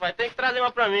é isso, rapaz? Tem que trazer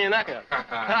uma pra mim, né,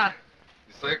 cara?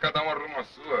 Isso aí cada um arruma a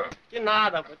sua. Que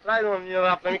nada, rapaz. Traz uma minha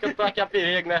lá pra mim que eu tô aqui a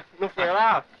perigo, né? Não foi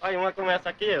lá? Olha, uma começa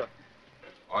aqui, ó.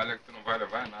 Olha que tu não vai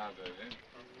levar nada,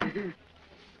 hein?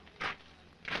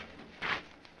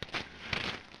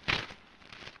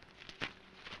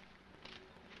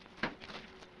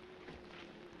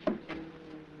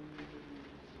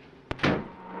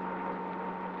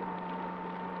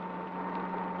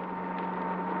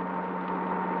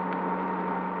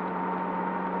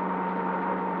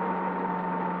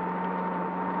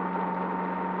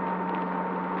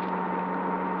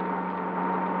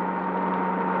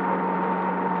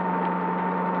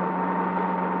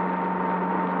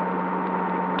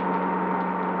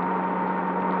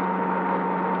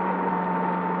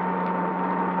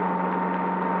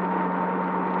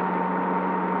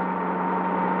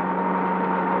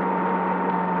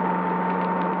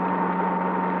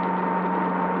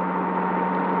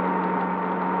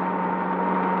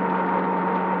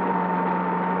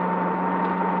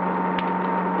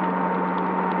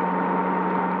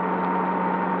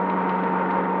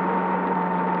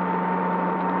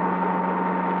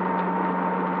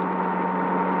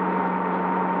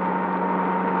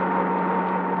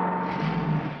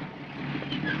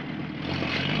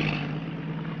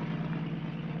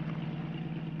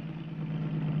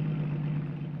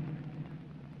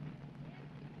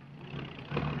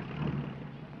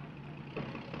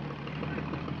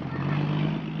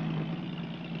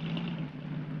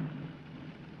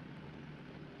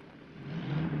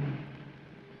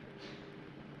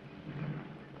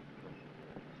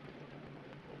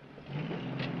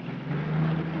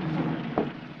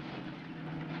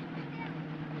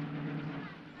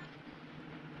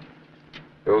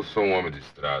 Eu sou um homem de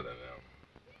estrada, mesmo.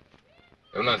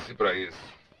 Eu nasci pra isso.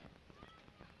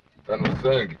 Tá no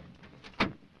sangue.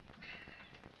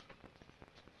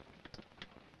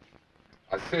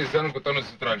 Há 6 anos que eu tô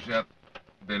nesse trajeto.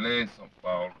 Belém, São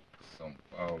Paulo,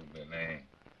 Belém.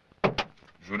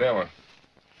 Jurema?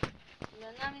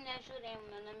 Meu nome não é Jurema,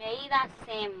 meu nome é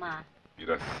Iracema.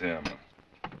 Iracema.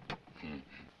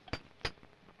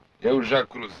 Eu já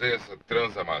cruzei essa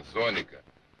transamazônica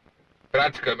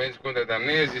praticamente quando ainda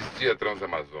nem existia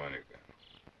transamazônica.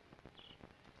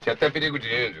 Tinha até perigo de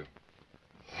índio.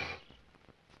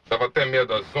 Dava até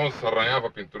medo, as onças arranhavam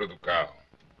a pintura do carro.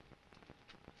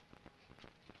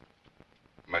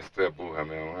 Mas tu é burra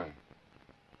mesmo, né?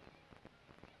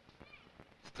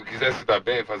 Se tu quiser se dar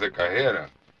bem e fazer carreira,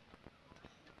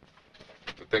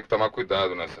 tu tem que tomar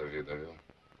cuidado nessa vida, viu?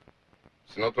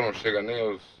 Senão tu não chega nem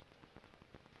aos...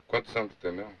 Quantos anos tu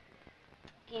tem mesmo?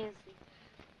 15.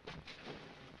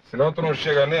 Senão tu não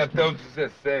chega nem até os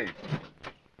 16.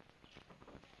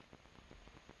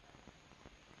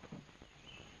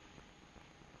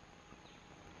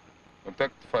 Quanto é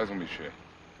que tu faz um bichê?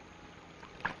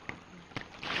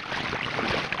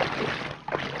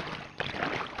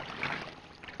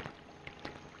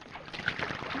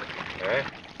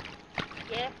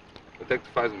 Quanto é que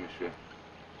tu faz o mexer?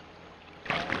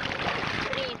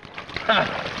 30.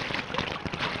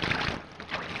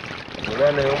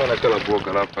 Mulher nenhuma naquela boca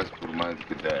lá faz por mais do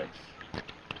que 10.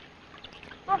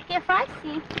 Porque faz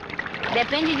sim.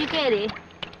 Depende de querer.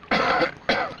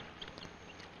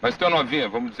 Mas tu é novinha,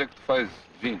 vamos dizer que tu faz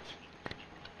 20.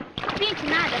 20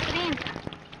 nada, 30.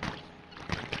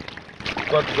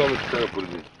 Quantos homens tu pega por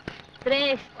dia?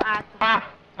 3, 4.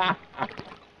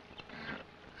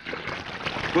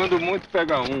 Quando muito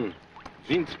pega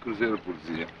 20 cruzeiros por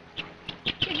dia.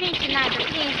 Que 20 nada,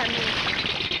 30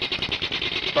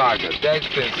 mesmo. Paga 10 de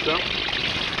pensão.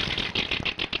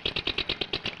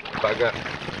 Paga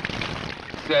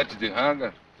 7 de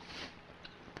ranga.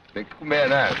 Tem que comer,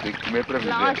 né? Tem que comer pra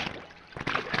viver. Lógico.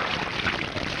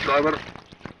 Sobra.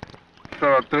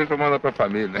 Só 3 pra mandar pra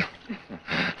família.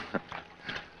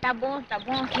 Tá bom, Tá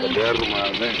sim. bem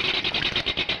arrumado, né?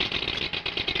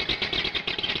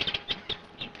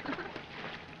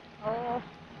 Oh.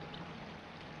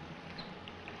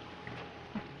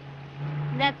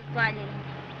 Dá a toalha aí.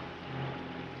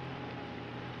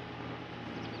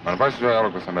 Mas não vai sujar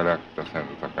ela com essa meleca que tá saindo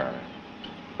da tua cara.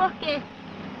 Por quê?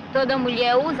 Toda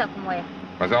mulher usa como é.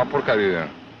 Mas é uma porcaria.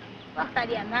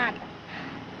 Portaria nada.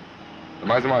 É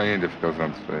mais uma índia ficar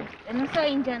usando isso aí. Eu não sou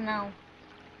índia, não.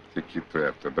 Que tu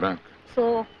é? Tu é branca?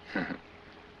 Sou.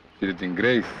 Filho de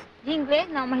inglês? De inglês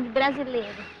não, mas de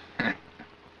brasileiro.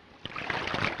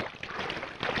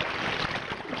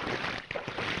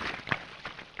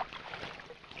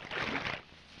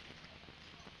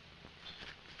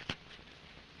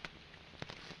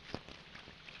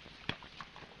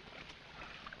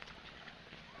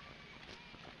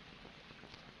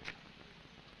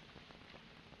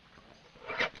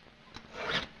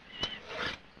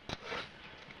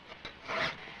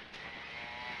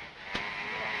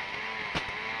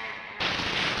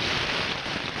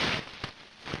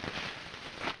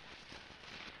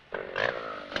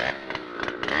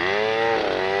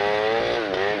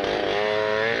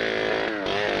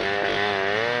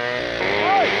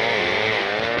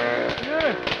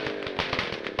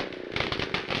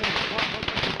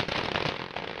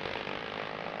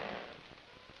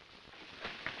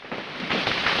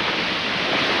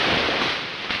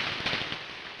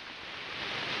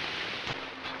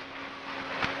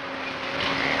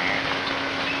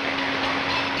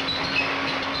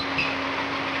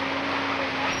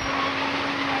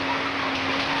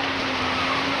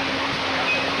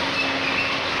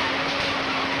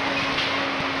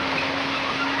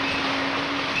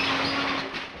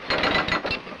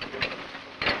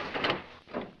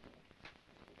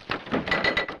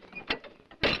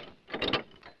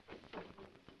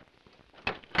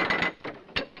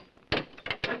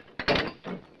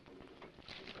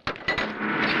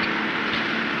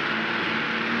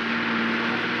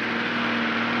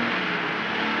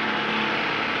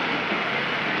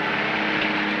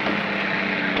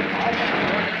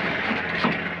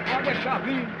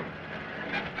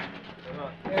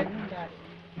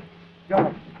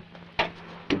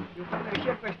 Eu fui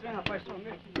mexer com esse trem, rapaz,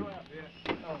 somente que deu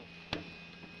aberto. Não.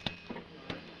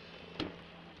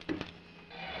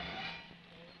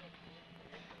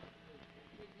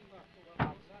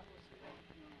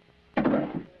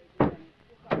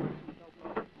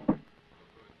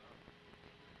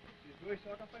 Esses dois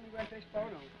só capaz não aguentar esse pau,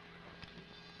 não. Como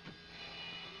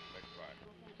é que vai?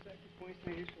 Não consegue que põe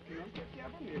sem isso aqui não, porque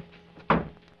quebra mesmo.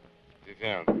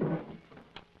 Vivendo.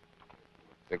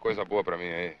 Tem coisa boa pra mim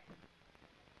aí.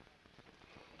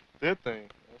 Tem. É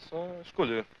só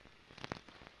escolher.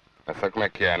 Mas sabe como é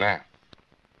que é, né?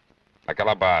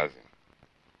 Naquela base.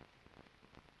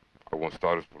 Alguns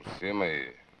touros por cima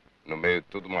e no meio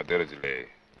tudo madeira de lei.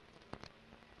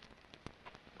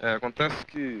 É, acontece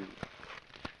que...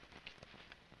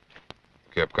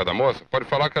 O que é por causa da moça? Pode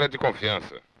falar que ela é de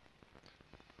confiança.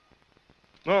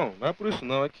 Não, não é por isso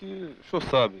não. É que o senhor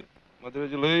sabe. Madeira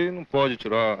de lei não pode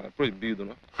tirar. É proibido,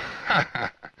 né?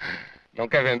 Não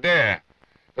quer vender?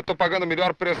 Eu tô pagando o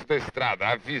melhor preço da estrada,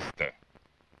 à vista.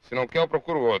 Se não quer, eu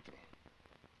procuro outro.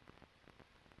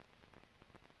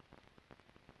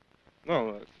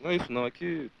 Não, não é isso não. É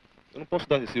que eu não posso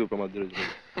dar recibo pra madeira de lei.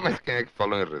 Mas quem é que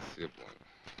falou em recibo?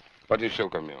 Pode encher o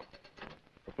caminhão.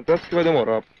 Acontece que vai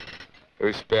demorar. Eu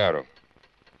espero.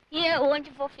 E eu onde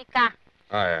vou ficar?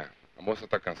 Ah, é. A moça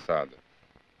tá cansada.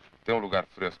 Tem um lugar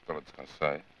fresco pra ela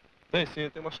descansar, hein? Tem sim,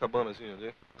 tem umas cabanazinhas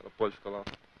ali. Ela pode ficar lá.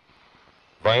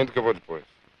 Vai indo que eu vou depois.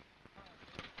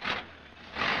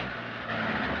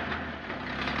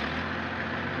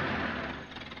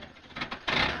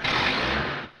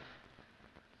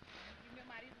 Meu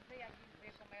marido veio aqui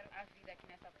ver como era a vida aqui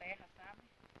nessa terra, sabe?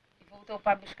 E voltou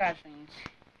para buscar a gente.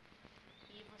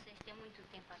 E vocês têm muito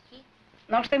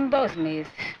Nós temos 2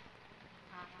 meses.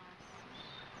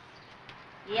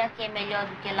 E aqui é melhor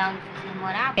do que lá onde vocês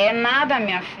moravam? É nada,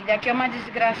 minha filha. Aqui é uma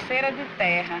desgraceira de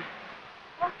terra.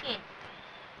 Por quê?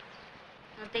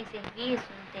 Não tem serviço,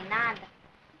 não tem nada?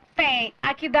 Tem.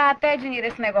 Aqui dá até dinheiro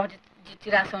esse negócio de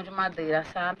tiração de madeira,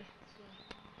 sabe?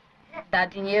 Dá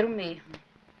dinheiro mesmo.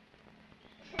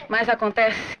 Mas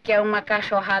acontece que é uma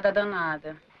cachorrada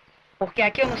danada. Porque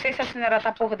aqui eu não sei se a senhora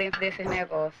está por dentro desses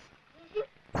negócios.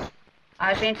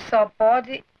 A gente só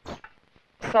pode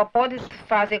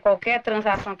fazer qualquer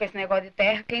transação com esse negócio de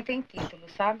terra quem tem título,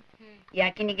 sabe? E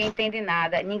aqui ninguém entende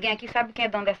nada. Ninguém aqui sabe quem é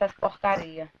dono dessas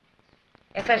porcarias.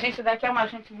 Essa gente daqui é uma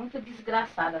gente muito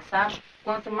desgraçada, sabe?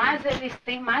 Quanto mais eles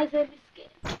têm, mais eles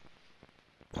querem.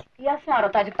 E a senhora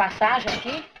está de passagem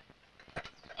aqui?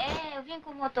 É, eu vim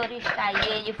com o motorista aí,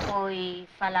 ele foi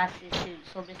falar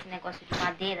sobre esse negócio de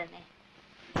madeira, né?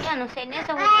 Eu não sei nem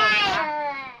se eu vou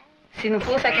comprar. Se não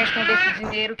fosse a questão desse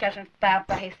dinheiro que a gente tá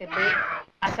para receber,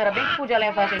 a senhora bem que podia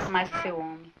levar a gente mais o seu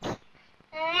homem.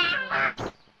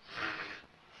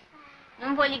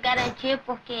 Não vou lhe garantir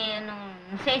porque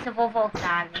não sei se eu vou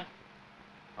voltar, né?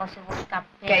 Ou se eu vou ficar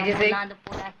perambulando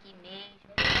por aqui mesmo.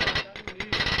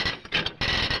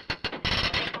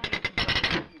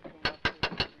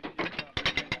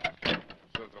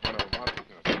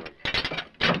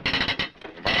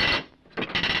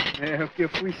 É, porque eu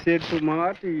fui cedo pro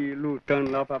mato e lutando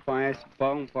lá para apanhar esse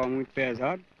pau, um pau muito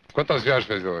pesado. Quantas viagens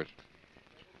fez hoje?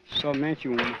 Somente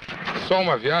uma. Só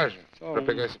uma viagem? Só Pra uma.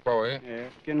 pegar esse pau aí? É,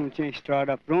 porque não tinha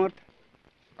estrada pronta.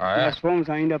 Ah, é? Nós fomos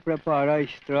ainda preparar a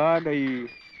estrada e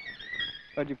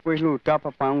para depois lutar para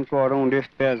apanhar um corão desse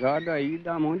pesado, aí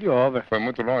dá mão de obra. Foi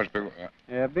muito longe? Pegou...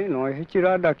 É, bem longe.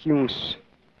 Retiraram daqui uns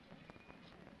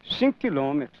 5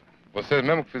 quilômetros. Vocês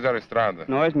mesmo que fizeram a estrada?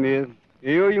 Nós mesmos.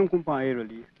 Eu e um companheiro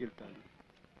ali, que ele tá ali.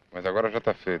 Mas agora já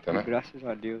tá feita, né? Graças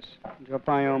a Deus. Já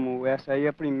apanhamos. Essa aí é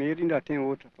a primeira e ainda tem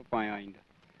outra para apanhar ainda.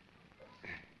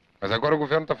 Mas agora o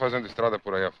governo tá fazendo estrada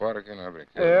por aí afora, que não é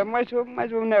brincadeira. É, mas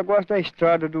o negócio da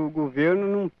estrada do governo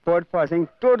não pode fazer em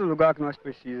todo lugar que nós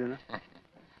precisamos, né?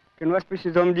 Porque nós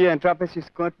precisamos de entrar para esses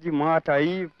cantos de mata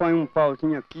aí, põe um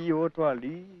pauzinho aqui, outro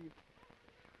ali.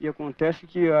 E acontece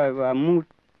que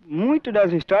muito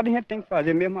das estradas a gente tem que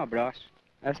fazer mesmo abraço.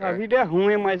 Essa vida é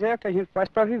ruim, mas é o que a gente faz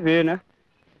para viver, né?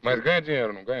 Mas ganha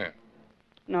dinheiro, não ganha?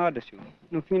 Nada, senhor.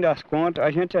 No fim das contas, a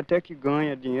gente até que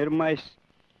ganha dinheiro, mas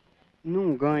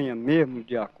não ganha mesmo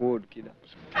de acordo que dá.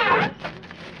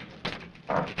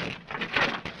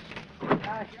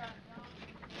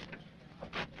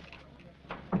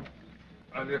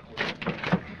 Ali.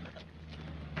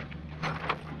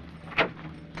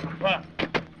 Vá.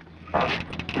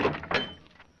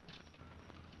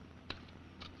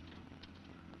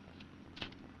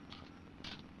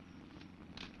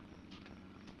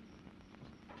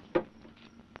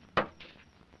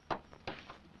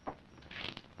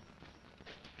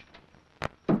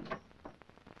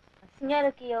 A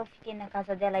senhora que eu fiquei na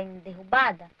casa dela ainda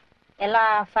derrubada,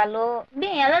 ela falou...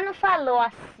 Bem, ela não falou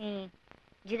assim,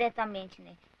 diretamente,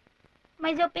 né?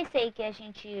 Mas eu pensei que a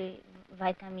gente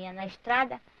vai caminhar na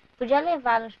estrada, podia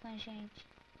levá-los com a gente.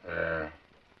 É.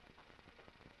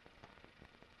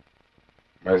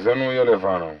 Mas eu não ia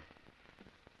levar, não.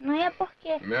 Não ia por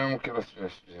quê? Mesmo que elas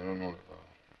tivessem dinheiro, eu não levava.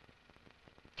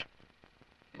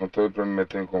 Não tô aí pra me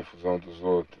meter em confusão dos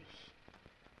outros.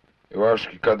 Eu acho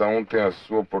que cada um tem a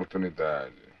sua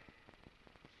oportunidade.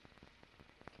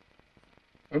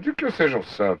 Não digo que eu seja um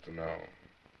santo, não.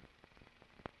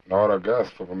 Na hora H,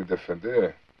 se for pra me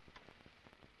defender,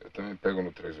 eu também pego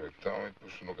no 38 e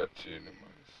puxo no gatilho,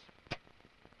 mas...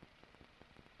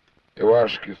 Eu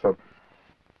acho que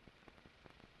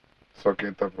só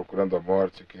quem tá procurando a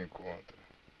morte é quem encontra.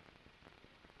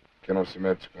 Quem não se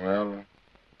mete com ela,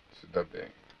 se dá bem.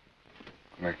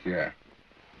 Como é que é?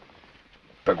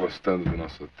 Tá gostando do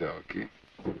nosso hotel aqui?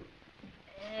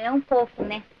 É um pouco,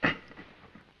 né?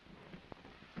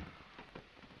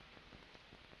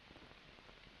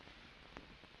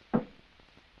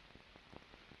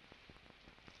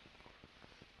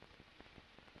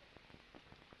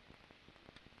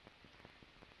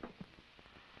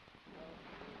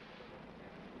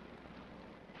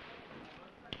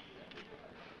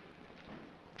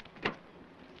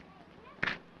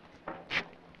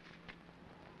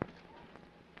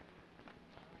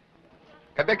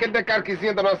 Cadê aquele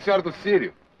decarquezinho da Nossa Senhora do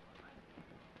Sírio?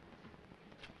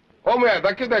 Ô, mulher,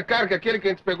 daqui o decarque, aquele que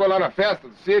a gente pegou lá na festa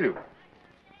do Sírio.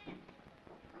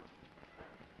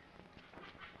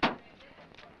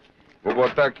 Vou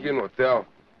botar aqui no hotel.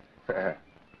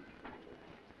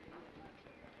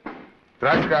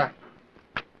 Traz cá.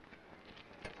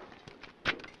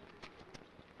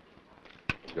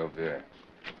 Deixa eu ver.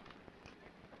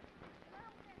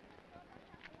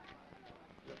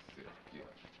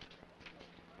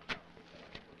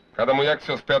 Cada mulher que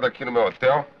se hospeda aqui no meu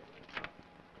hotel,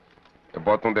 eu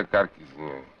boto um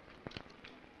decarquezinho aí.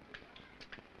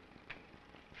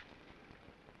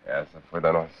 Essa foi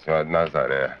da Nossa Senhora de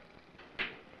Nazaré.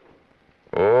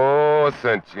 Ô,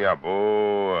 santinha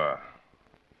boa.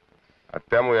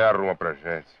 Até a mulher arruma pra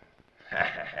gente.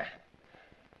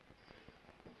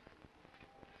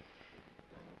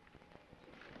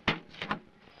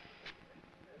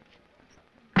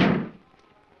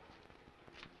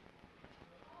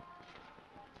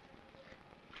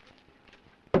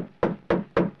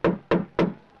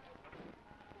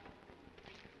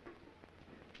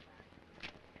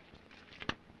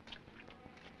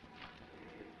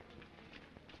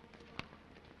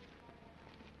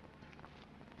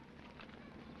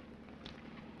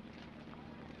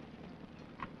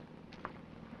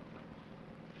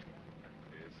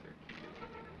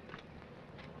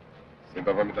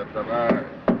 Então vai me dar trabalho.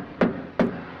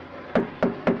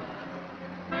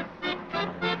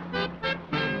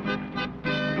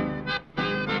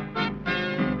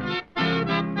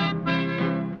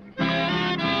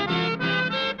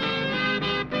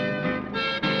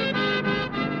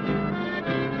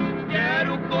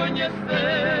 Quero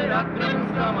conhecer a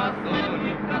transa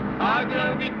amazônica, a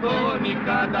grande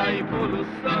tônica da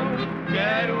evolução.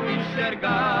 Quero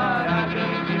enxergar a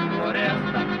grande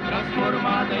floresta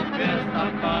transformada em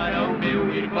festa para o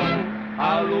meu irmão.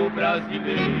 Alô,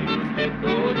 brasileiros de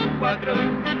todo o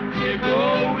quadrante,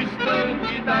 chegou o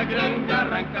instante da grande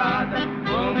arrancada.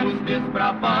 Vamos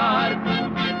desbravar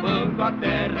cultivando a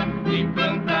terra, quem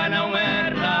planta não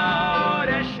erra, a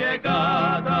hora é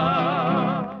chegada.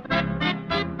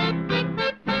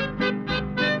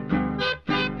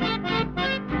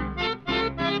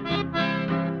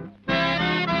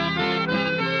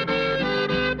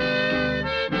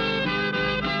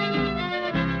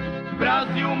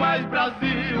 Brasil mais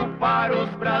Brasil para os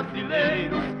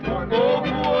brasileiros, o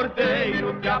povo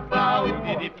ordeiro que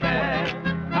aplaude de pé.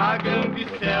 A grande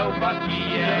selva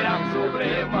que era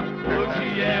problema,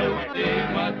 hoje é o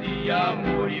tema de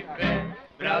amor e fé.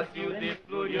 Brasil de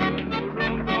Floriano,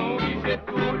 Rondon e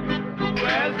Getúlio, tu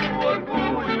és o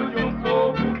orgulho de um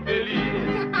povo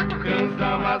feliz.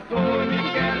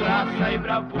 Transamazônica é raça e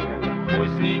bravura,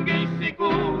 pois ninguém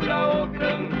segura o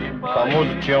grande país.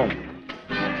 Famoso Tião.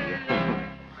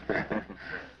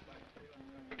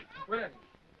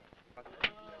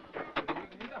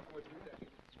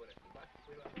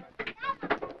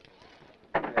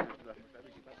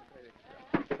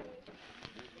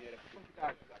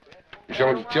 Me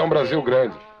chama de Tião Brasil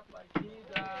Grande.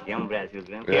 Tião Brasil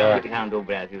Grande, que é o que já andou o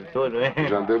Brasil todo, né?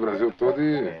 Já andei o Brasil todo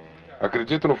e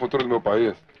acredito no futuro do meu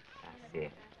país. E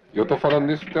eu tô falando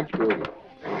nisso o tempo todo.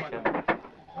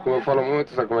 Como eu falo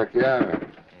muito, sabe como é que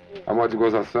é? A moda de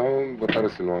gozação, botaram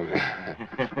esse nome.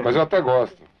 Mas eu até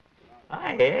gosto.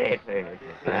 Ah, é?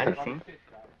 Claro, sim.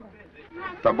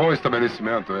 Tá bom o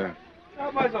estabelecimento, é?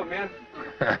 Mais ou menos.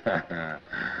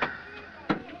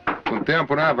 Com o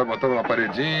tempo, né? Vai botando uma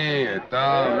paredinha e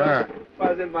tal, né?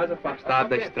 Fazendo mais afastado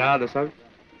da estrada, sabe?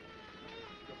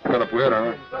 Pela poeira,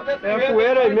 né? É a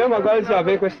poeira aí mesmo, agora eles já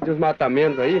vem com esse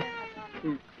desmatamento aí.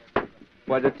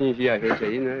 Pode atingir a gente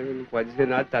aí, né? Não pode dizer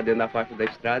nada, tá dentro da faixa da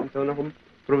estrada, então nós vamos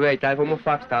aproveitar e vamos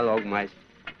afastar logo mais.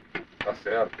 Tá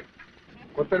certo.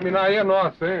 Quando terminar aí é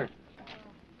nosso, hein?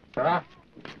 Tá?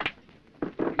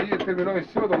 Ih, terminou em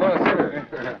cima do nosso, hein?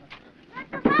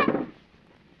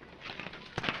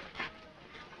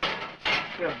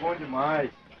 Isso é bom demais.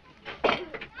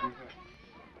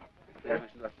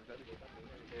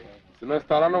 Se não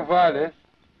instalar, não vale, hein?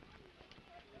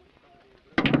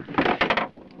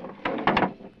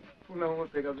 Não, vou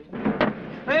pegar bem.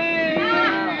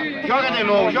 Joga de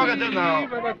novo, joga de novo.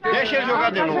 Deixa ele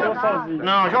jogar de novo.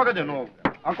 Não, joga de novo.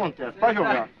 Acontece, pode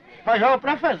jogar. Vai jogar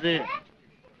pra fazer.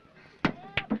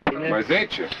 Mas, hein,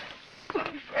 tia?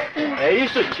 É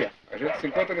isso, tia. A gente se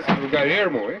encontra nesse lugar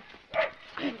ermo, hein?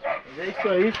 É isso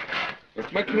aí. Mas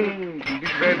como é que um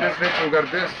bicho velho desse vem pra um lugar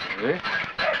desse, hein?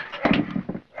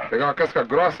 Pegar uma casca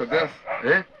grossa dessa,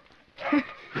 hein?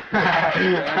 Ganhar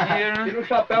dinheiro, né? Tira o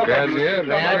chapéu, Ganhar dinheiro,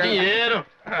 né? Ganhar dinheiro.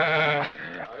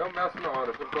 Aí eu meço na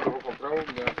hora. Quando eu vou comprar, eu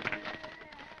meço.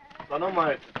 Só não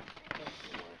marca.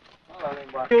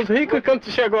 E os ricos, quando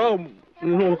chegou,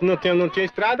 não tinha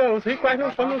estrada, os ricos quase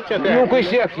não tinha terra. Não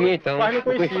conhecia aqui, então. Quase não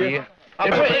conhecia.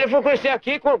 Ele foi conhecer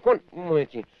aqui, um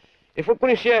momentinho. Ele foi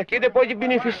conhecer aqui depois de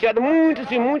beneficiado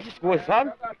muitas e muitas coisas,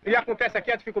 sabe? E acontece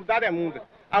aqui, a dificuldade é muita.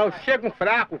 Chega um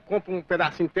fraco, compra um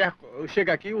pedacinho de terra,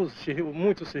 chega aqui,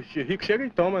 muitos ricos chegam e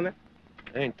tomam, né?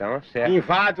 Então, certo.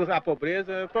 Invade a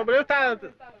pobreza. A pobreza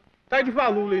tá de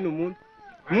valor aí no mundo.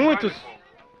 Muitos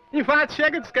Invade,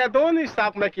 chega, diz que é dono e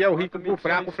sabe como é que é o rico pro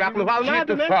fraco. O fraco não vale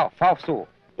nada, né? Falso.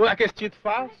 Aquele título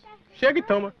falso. Chega e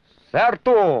toma.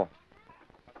 Certo.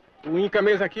 O Inca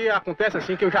mesmo aqui acontece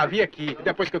assim, que eu já vi aqui.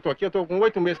 Depois que eu tô aqui, eu tô com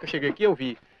 8 meses que eu cheguei aqui, eu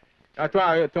vi.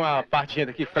 Tem uma parte de gente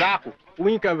aqui fraco. O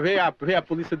Inca veio a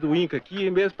polícia do Inca aqui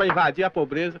mesmo para invadir a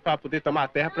pobreza, para poder tomar a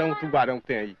terra para um tubarão que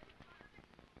tem aí.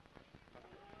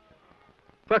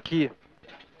 Tô aqui.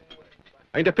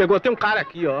 Ainda pegou até um cara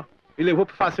aqui, ó. E levou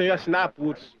pro facenho assinar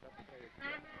apuros.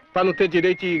 Para não ter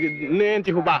direito de nem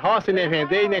derrubar roça, nem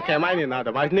vender, nem queimar, nem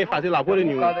nada. Mas nem fazer lavoura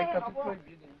nenhuma.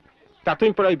 Tá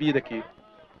tudo proibido aqui.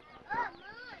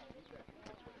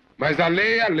 Mas a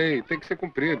lei é a lei, tem que ser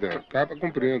cumprida, acaba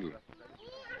cumprindo.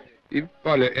 E,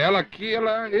 olha, ela aqui,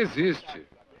 ela existe.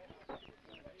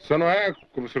 Só não é,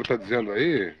 como o senhor está dizendo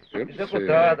aí, eu não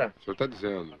Executada. sei. O senhor está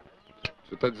dizendo. O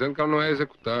senhor está dizendo que ela não é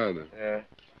executada. É.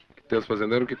 Que tem os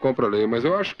fazendeiros que compram a lei, mas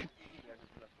eu acho que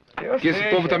esse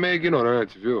povo também é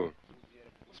ignorante, viu?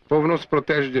 Esse povo não se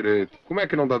protege direito. Como é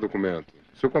que não dá documento?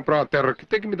 Se eu comprar uma terra aqui,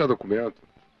 tem que me dar documento.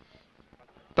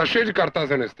 Tá cheio de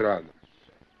cartaz aí na estrada.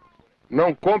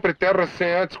 Não compre terra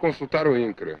sem antes consultar o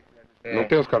INCRA. É. Não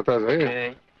tem os cartazes aí?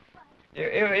 Tem.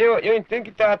 Eu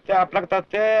entendo que a placa tá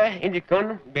até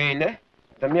indicando bem, né?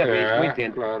 Da minha vez, eu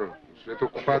entendo. Claro. Você tem que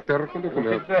ocupar a terra com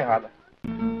documento. Tô errada.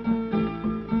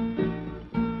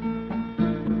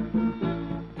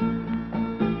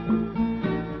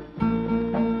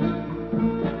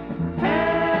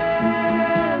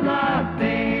 Ela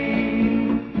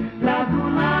vem lá do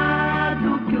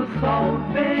lado que o sol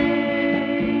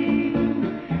vem,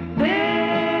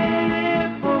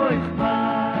 depois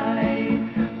vai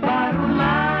para o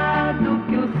lado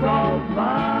que o sol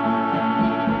vai.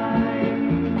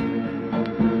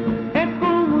 É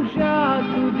como um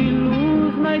jato de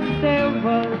luz nas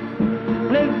selvas,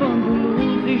 levando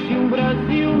luzes de um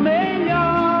Brasil melhor.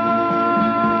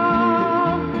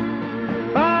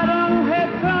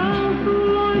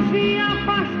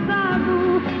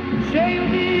 Cheio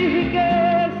de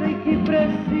riqueza e que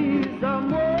precisa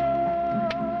amor.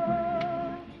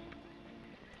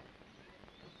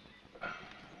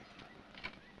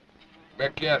 Como é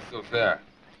que é, seu Zé?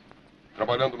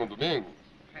 Trabalhando no domingo?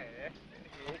 É.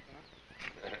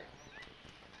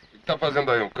 O que tá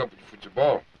fazendo aí? Um campo de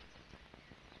futebol?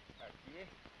 Aqui?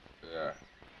 É.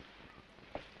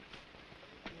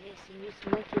 Esse serviço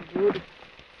muito duro.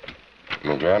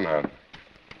 Não ganha nada.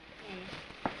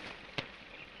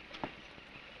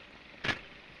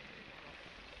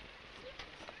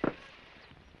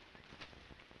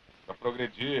 Pra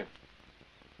progredir.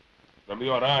 Pra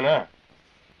melhorar, né?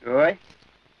 Oi?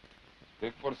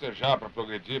 Tem que forcejar pra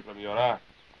progredir, pra melhorar.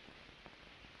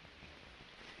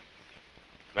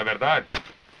 Não é verdade?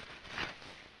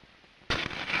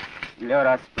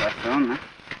 Melhorar a situação, né?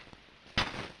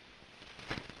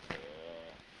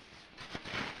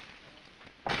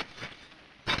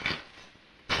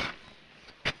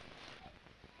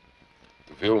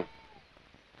 Tu viu?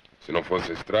 Se não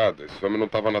fosse a estrada, esse homem não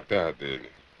tava na terra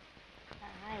dele.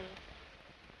 Ah, é.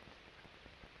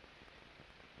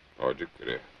 Pode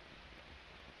crer.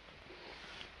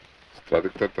 Estrada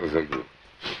que tá trazendo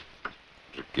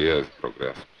riqueza,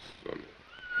 progresso para esses homens.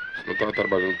 Você não tava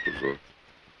trabalhando pros outros.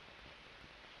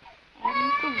 É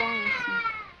muito bom isso.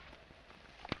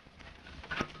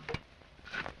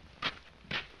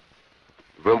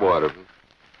 Vambora, viu?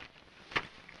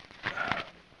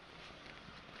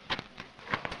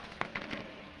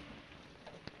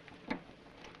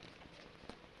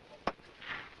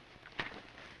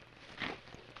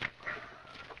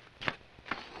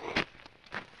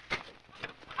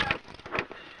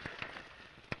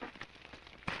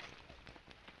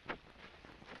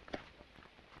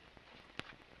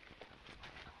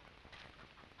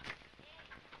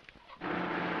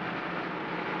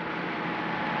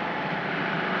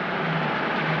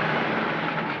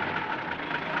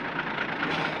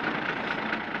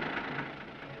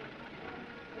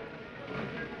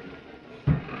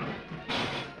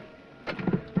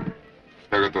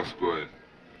 Pega tuas coisas.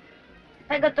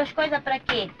 Pega tuas coisas pra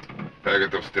quê? Pega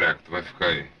teus trecos, tu vai ficar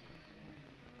aí.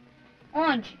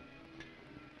 Onde?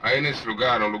 Aí nesse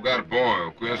lugar, é um lugar bom,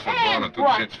 eu conheço a dona, tudo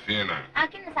boa. gente fina.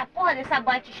 Aqui nessa porra dessa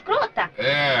boate escrota?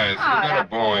 É, esse lugar é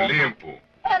bom, é limpo.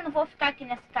 Eu não vou ficar aqui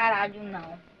nesse caralho,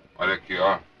 não. Olha aqui,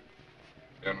 ó.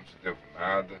 Eu não te devo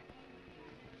nada.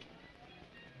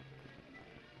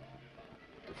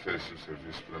 Tu fez seu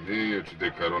serviço pra mim, eu te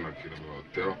dei carona aqui no meu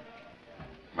hotel.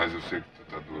 Mas eu sei que tu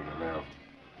tá dura, leva.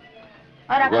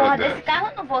 Ora, Agora porra desce. desse carro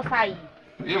eu não vou sair.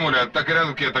 Ih, mulher, tá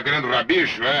querendo o quê? Tá querendo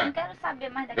rabicho, é? Não quero saber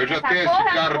mais daqui Eu já dessa tenho porra, esse eu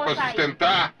não carro vou pra sair.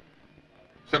 sustentar.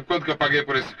 Sabe quanto que eu paguei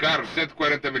por esse carro?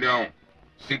 140 milhões.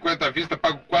 50 à vista,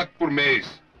 pago 4 por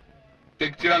mês.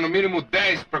 Tem que tirar no mínimo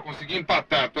 10 para conseguir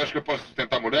empatar. Tu acha que eu posso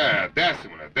sustentar a mulher? Desce,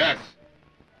 mulher, desce.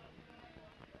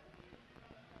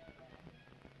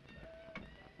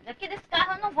 Daqui desse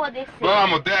carro eu não vou descer.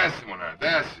 Vamos, desce, mulher,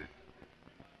 desce.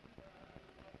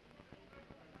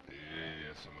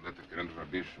 Essa mulher tá querendo ver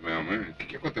bicho mesmo, hein? O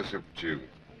que aconteceu contigo?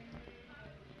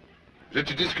 Já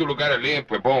te disse que o lugar é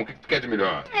limpo, é bom. O que tu quer de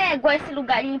melhor? É, igual esse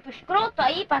lugar limpo escroto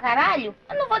aí pra caralho.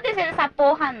 Eu não vou descer dessa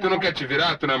porra, não. Tu não quer te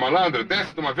virar? Tu não é malandro?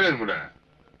 Desce de uma vez, mulher.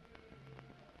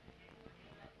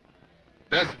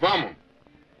 Desce, vamos.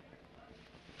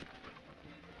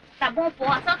 Tá bom,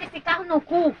 porra, só que esse carro no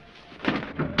cu.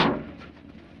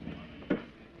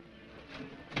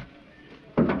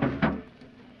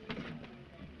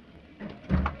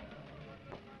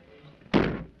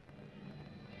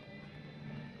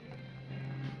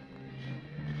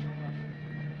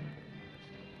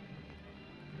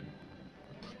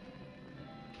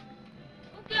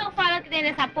 O que eu falo que tem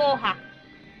nessa porra?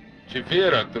 Te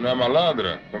vira, tu não é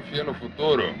malandra? Confia no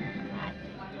futuro.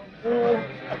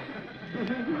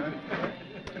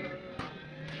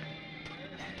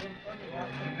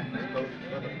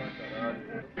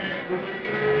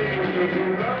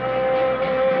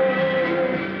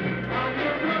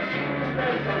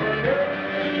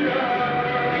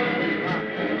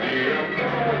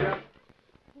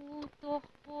 O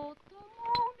torpor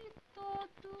tomou-me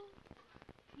todo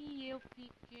e eu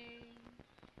fiquei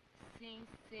sem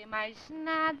ser mais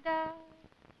nada,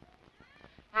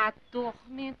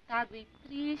 atormentado e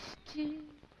triste.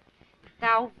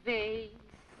 Talvez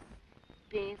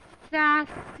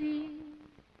pensasse.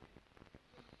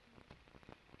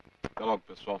 Até logo,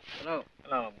 pessoal. Não.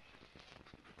 Não.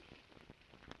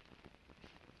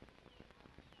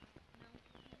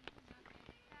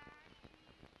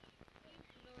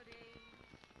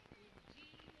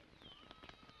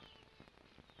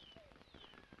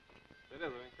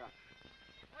 Beleza, vem cá.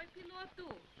 Oi,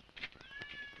 piloto.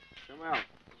 Chama ela.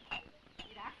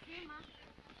 Iracema.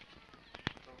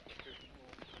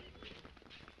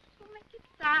 Como é que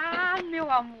tá,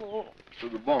 meu amor?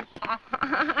 Tudo bom?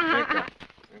 Vem cá.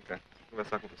 Vem cá. Vou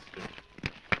conversar com você.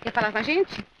 Quer falar com a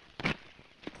gente?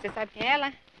 Você sabe quem é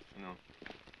ela? Não.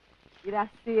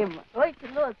 Iracema. Oi,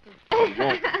 piloto. Tudo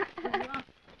bom?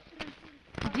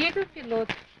 Diga,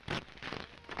 piloto.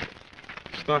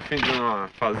 Estão a fim de uma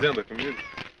fazenda comigo?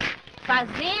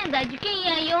 Fazenda? De quem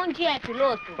é e onde é,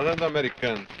 piloto? Fazenda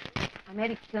americana.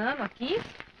 Americano aqui?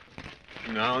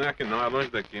 Não, não é aqui não, é longe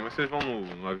daqui. Mas vocês vão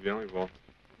no avião e voltam.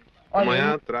 Olha,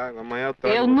 Amanhã eu trago. Eu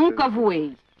vocês. nunca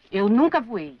voei. Eu nunca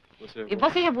voei. Você E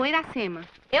você já voou em Iracema?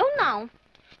 Eu não.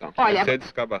 Não, Olha- você é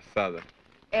descabaçada.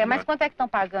 É, mas quanto é que estão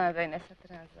pagando aí nessa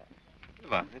transa? Sei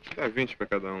lá, a gente dá 20 pra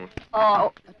cada um.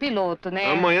 Ó, piloto, né?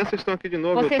 Amanhã vocês estão aqui de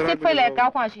novo. Você eu trago sempre foi de novo.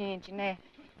 legal com a gente, né?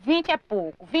 20 é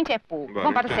pouco, 20 é pouco. Bora,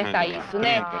 Vamos para a gente acertar arranja isso, lá.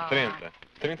 né?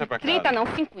 30 pra cada. 30 não,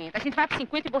 50. A gente vai para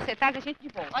 50 e você traz a gente de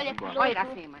volta. Olha, Bora. piloto, Olha,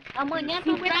 Iracema. amanhã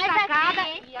tu 50 traz pra cada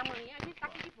aqui, hein? e amanhã a gente tá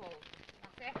aqui de volta. Tá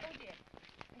certo, onde é?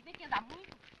 A gente tem que andar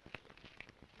muito?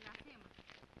 Iracema?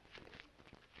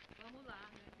 Vamos lá,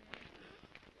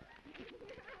 né?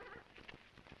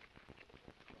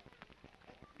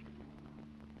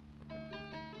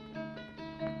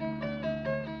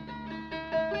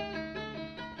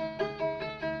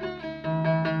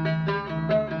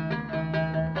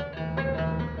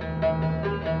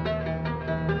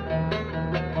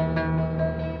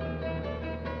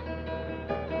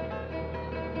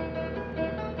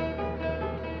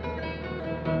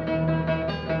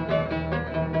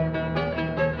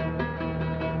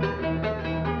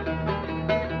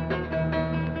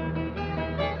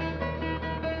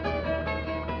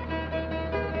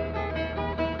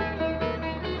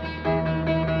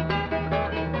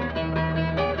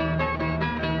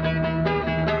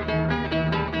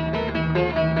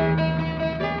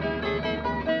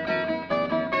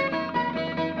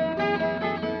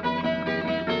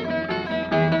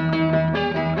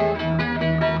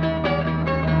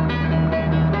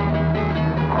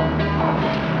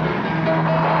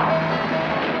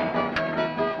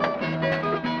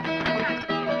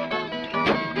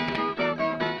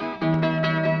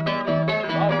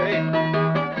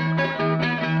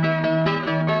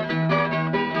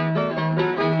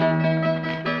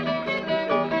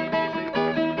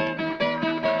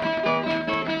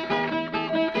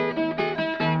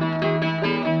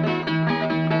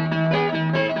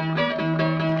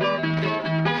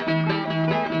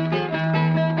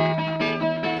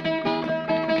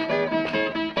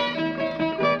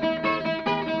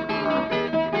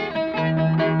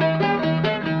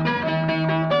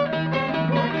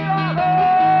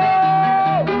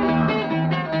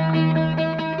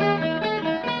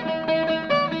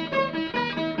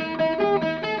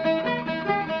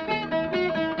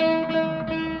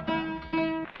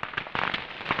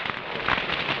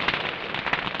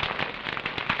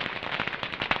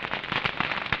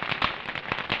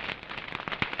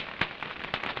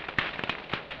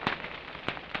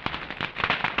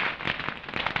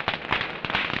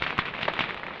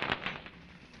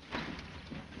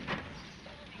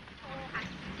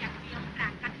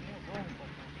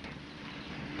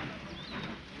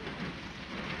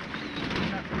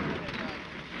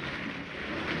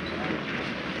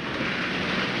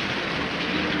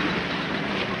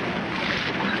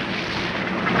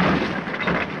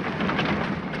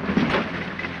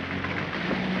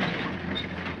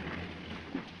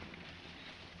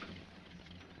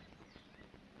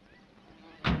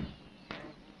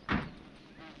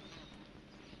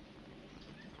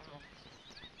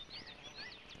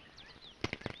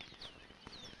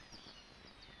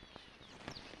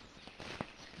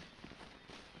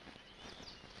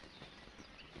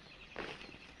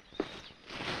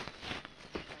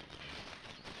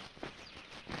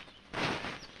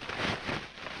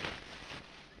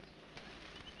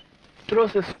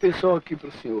 Trouxe esse pessoal aqui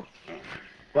pro senhor.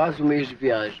 Quase um mês de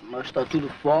viagem, mas está tudo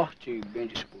forte e bem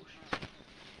disposto.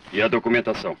 E a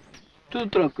documentação? Tudo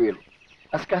tranquilo.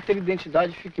 As carteiras de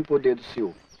identidade ficam em poder do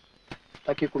senhor.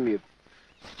 Está aqui comigo.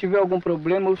 Se tiver algum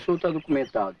problema, o senhor está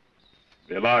documentado.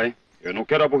 Vê lá, hein? Eu não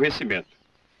quero aborrecimento.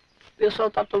 O pessoal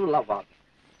está todo lavado.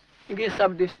 Ninguém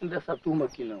sabe o destino dessa turma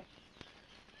aqui, não.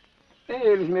 Nem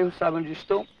eles mesmos sabem onde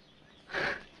estão.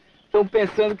 Estão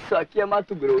pensando que isso aqui é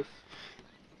Mato Grosso.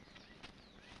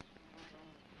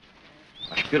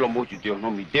 Mas, pelo amor de Deus, não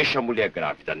me deixa a mulher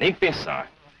grávida, nem pensar.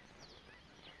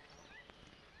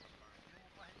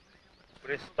 O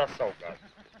preço está salgado.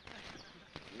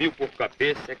 1000 por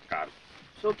cabeça é caro.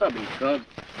 O senhor está brincando?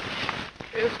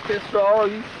 Esse pessoal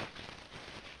aí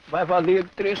vai valer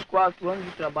 3, 4 anos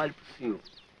de trabalho para o senhor.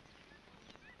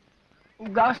 O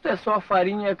gasto é só a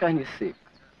farinha e a carne seca.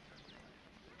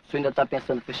 O senhor ainda está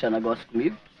pensando em fechar negócio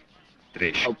comigo?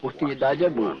 3, a oportunidade é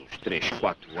boa. 3,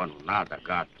 4 anos, nada,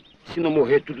 gato. Se não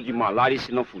morrer tudo de malária e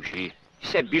se não fugir.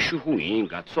 Isso é bicho ruim,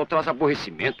 gato. Só traz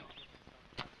aborrecimento.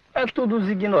 É tudo os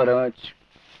ignorantes.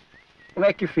 Como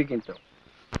é que fica, então?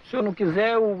 Se o senhor não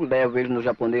quiser, eu levo ele no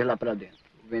japonês lá pra dentro.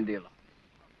 Vou vender lá.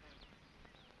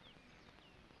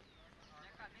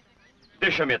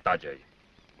 Deixa metade aí.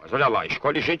 Mas olha lá,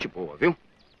 escolhe gente boa, viu?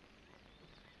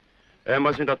 É,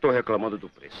 mas eu ainda tô reclamando do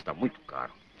preço. Tá muito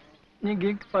caro.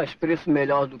 Ninguém que faz preço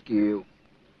melhor do que eu.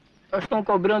 Nós estão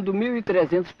cobrando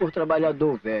 1.300 por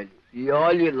trabalhador velho. E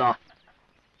olhe lá.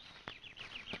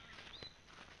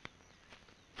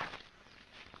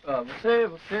 Ah, você.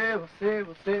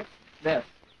 Desce.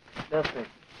 Desce aí.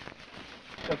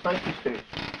 Já tá esses 3.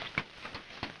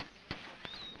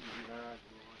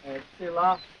 Sei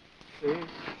lá. Sei.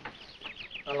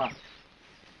 Tá lá.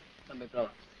 Também pra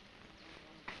lá.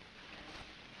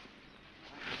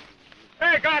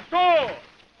 Ei, gato!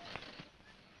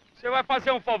 Você vai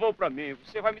fazer um favor pra mim.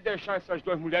 Você vai me deixar essas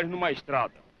 2 mulheres numa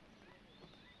estrada.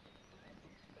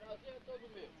 Prazer é todo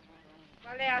meu.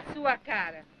 Qual é a sua,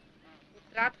 cara? O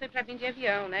trato foi pra vir de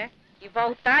avião, né? E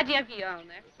voltar de avião,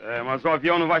 né? É, mas o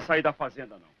avião não vai sair da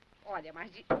fazenda, não. Olha,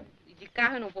 mas de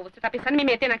carro eu não vou. Você tá pensando em me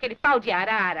meter naquele pau de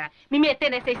arara? Me meter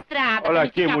nessa estrada? Olha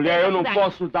aqui, mulher, eu não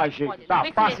posso dar jeito. Olha, Tá,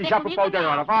 passe já pro pau de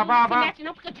arara. Vá, vá, Não vá. se mete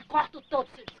não, porque eu te corto todo,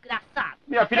 seu desgraçado.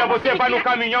 Minha filha, você vai no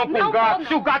caminhão com o gato.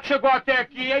 Se o gato chegou até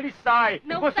aqui, ele sai.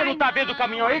 Você não tá vendo o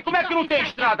caminhão aí? Como é que não tem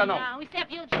estrada, não? Não, isso é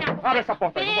avião de água. Abre essa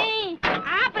porta aí, Vem,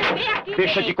 abre, vem aqui.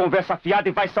 Deixa de conversa fiada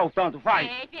e vai saltando, vai.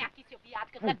 Vem aqui, seu viado,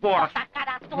 que eu quero te Vambora. botar a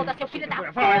cara toda, seu filho da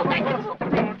puta.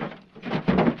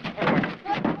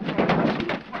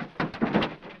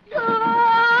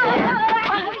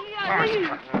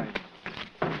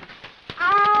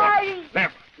 Ai!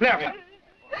 Leva!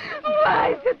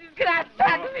 Ai, seu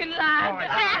desgraçado, me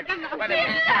larga! Me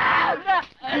larga!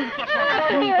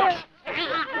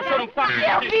 Você não paga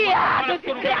Meu viado,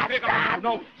 desgraçado!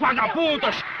 Não,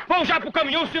 vagabundas! Vão já pro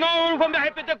caminhão, senão eu não vou me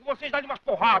arrepender com vocês dar de umas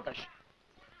porradas!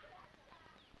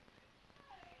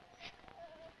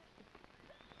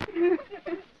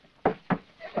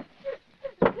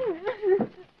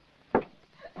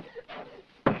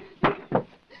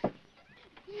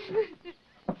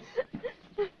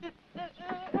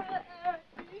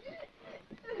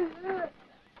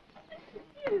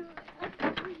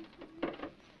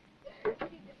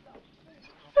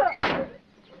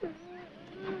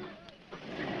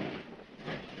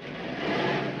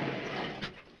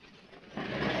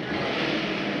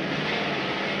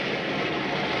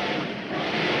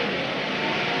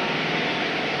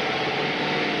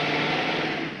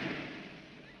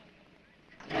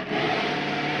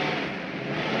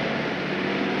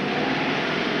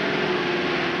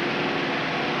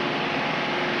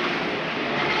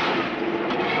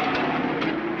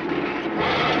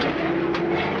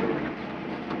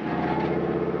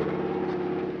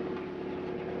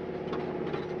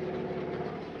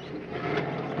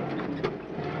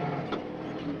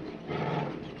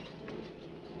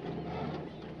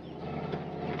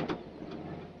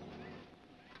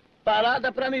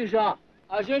 Parada pra mijar.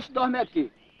 A gente dorme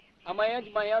aqui. Amanhã de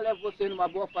manhã eu levo vocês numa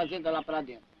boa fazenda lá pra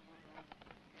dentro.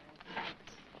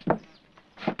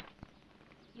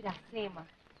 Iracema,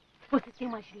 você tem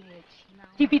uma gilete. Não.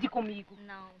 Divide comigo.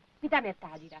 Não. Me dá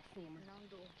metade, Iracema. Não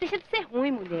dou. Deixa de ser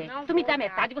ruim, mulher. Não tu me dá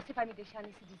metade e você vai me deixar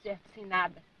nesse deserto sem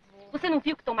nada. Vou. Você não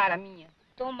viu que tomaram a minha?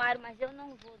 Tomaram, mas eu não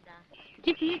vou dar.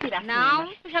 Divide, Iracema.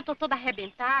 Não. Eu já tô toda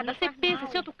arrebentada. Você pensa,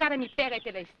 se outro cara me pega aí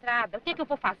pela estrada, o que é que eu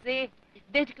vou fazer?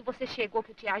 Desde que você chegou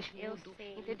que eu te ajudo. Eu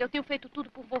sei. Entendeu? Eu tenho feito tudo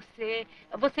por você.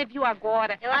 Você viu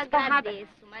agora. Eu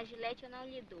agradeço, mas gilete eu não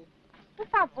lhe dou. Por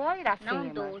favor, Iracema. Não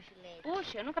dou, Gilete.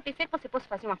 Puxa, eu nunca pensei que você fosse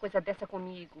fazer uma coisa dessa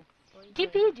comigo. Pois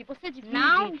Divide, você divide.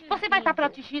 Não você vai estar divido.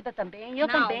 protegida também, eu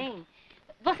Não. também.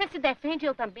 Você se defende,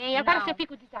 eu também. Agora Não. se eu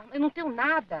fico desarmada, eu não tenho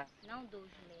nada. Não dou,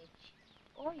 Gilete.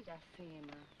 Oi,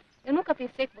 Iracema. Eu nunca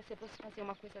pensei que você fosse fazer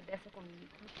uma coisa dessa comigo.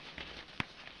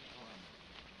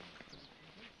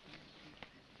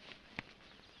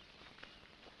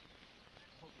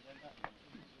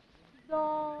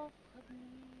 Dorme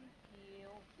que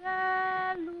eu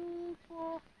velo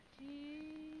por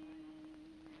ti,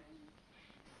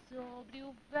 sobre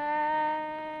o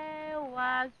véu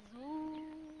azul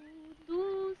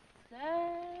do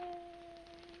céu.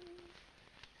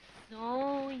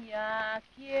 Sonha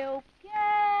que eu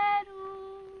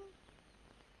quero.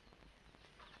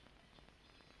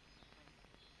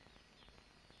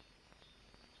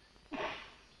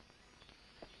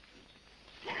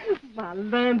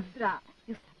 Malandra!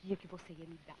 Eu sabia que você ia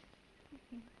me dar.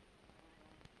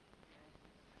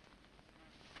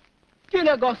 Que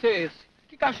negócio é esse?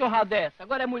 Que cachorrada é essa?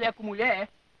 Agora é mulher com mulher, é?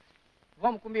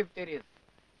 Vamos comigo, Tereza.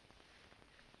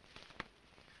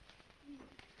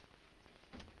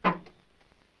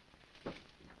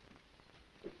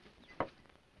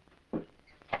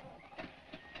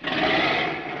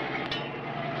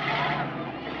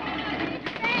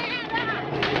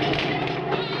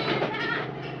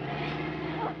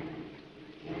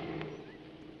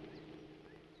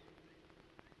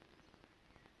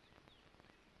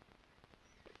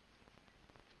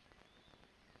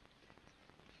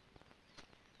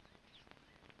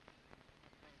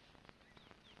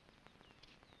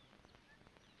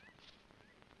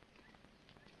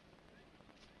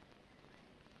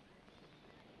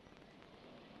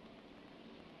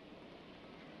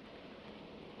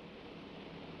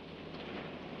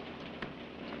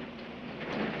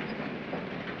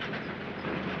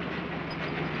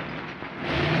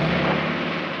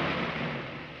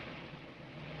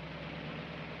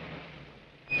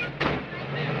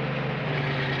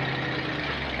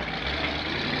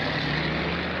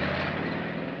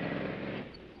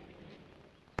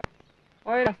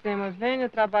 Oi, Iracema, venha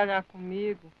trabalhar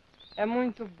comigo. É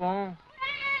muito bom.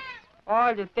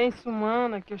 Olha, tem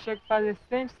sumana que eu chego a fazer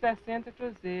 160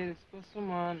 cruzeiros por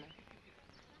sumana.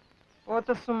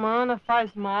 Outra sumana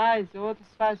faz mais, outras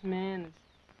faz menos.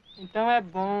 Então é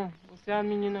bom. Você é uma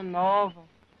menina nova,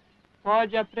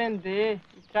 pode aprender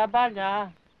e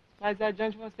trabalhar. Mais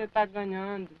adiante você está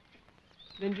ganhando,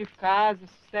 dentro de casa,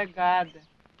 sossegada.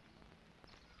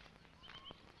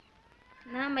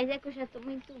 Não, mas é que eu já tô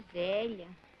muito velha.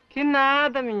 Que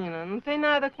nada, menina. Não tem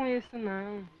nada com isso,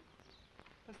 não.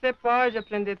 Você pode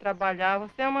aprender a trabalhar.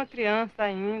 Você é uma criança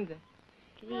ainda.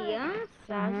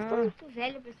 Criança? Uhum. Estou muito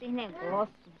velha para esses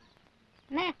negócios.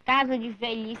 Não é casa de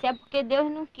velhice, é porque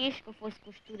Deus não quis que eu fosse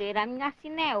costureira. A minha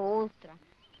sina é outra.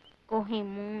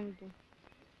 Corremundo.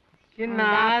 Que Andar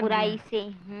nada. por aí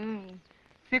sem rumo.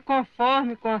 Se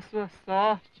conforme com a sua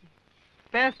sorte.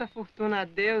 Peça fortuna a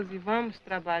Deus e vamos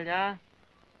trabalhar.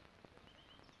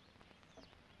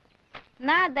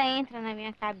 Nada entra na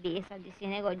minha cabeça desse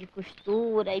negócio de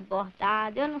costura e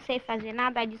bordado. Eu não sei fazer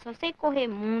nada disso, eu sei correr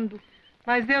mundo.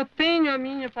 Mas eu tenho a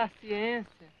minha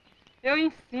paciência. Eu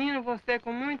ensino você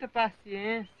com muita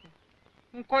paciência,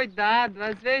 com cuidado.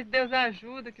 Às vezes Deus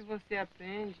ajuda que você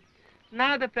aprende.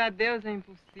 Nada para Deus é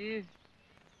impossível.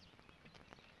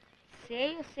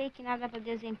 Eu sei que nada para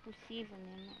Deus é impossível,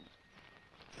 né, mãe?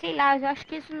 Sei lá, eu acho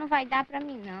que isso não vai dar para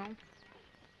mim, não.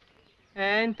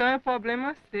 É, então é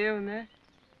problema seu, né?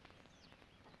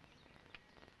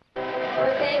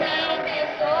 Você não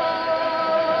pensou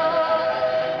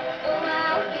o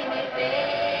mal que me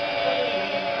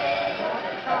fez.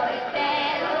 Só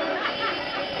espero um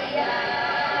dia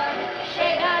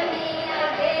chegar a minha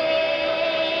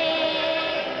vez.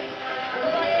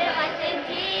 Você vai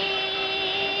sentir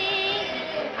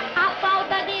a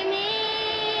falta de mim.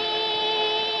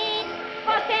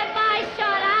 Você vai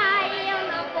chorar e eu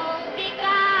não vou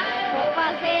ficar. Vou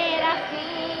fazer assim.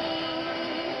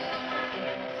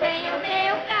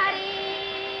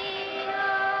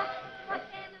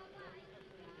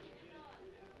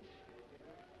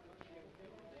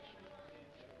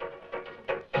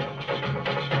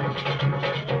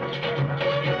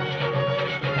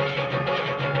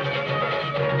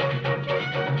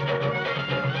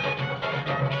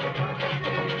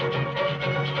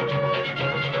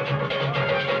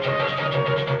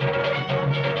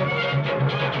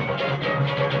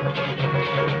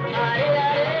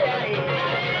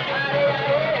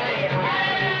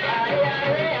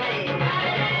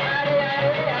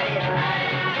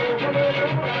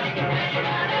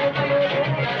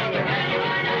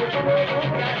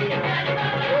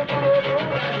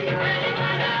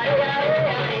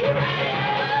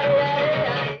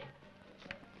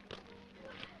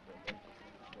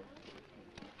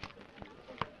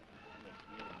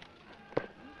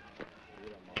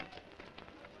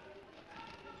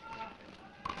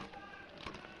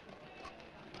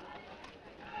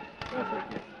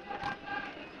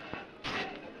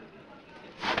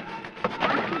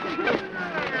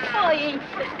 Oi,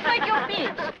 foi que eu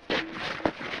fiz?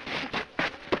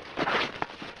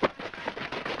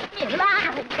 Me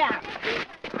larga!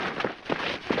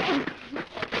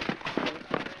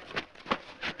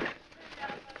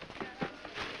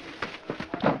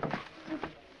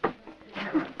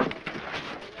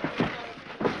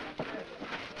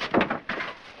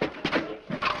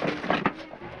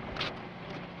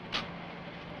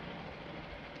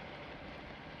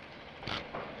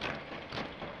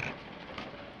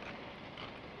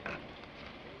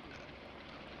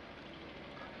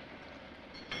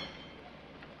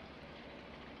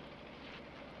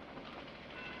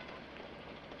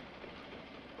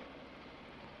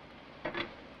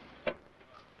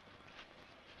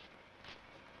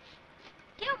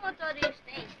 Quem é o motorista,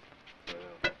 hein?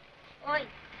 Oi.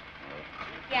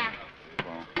 Que é?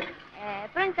 Bom,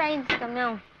 Pra onde tá indo esse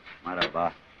caminhão?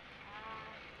 Marabá.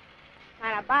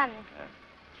 Marabá, né?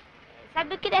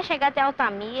 Sabe, eu queria chegar até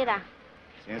Altamira.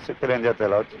 Sim, se querendo ir até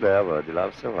lá, eu te levo. De lá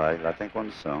você vai, lá tem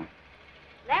condição.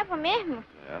 Leva mesmo?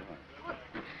 Leva.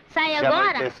 Sai Se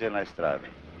agora? anoitecer na estrada.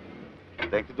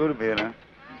 Tem que dormir, né?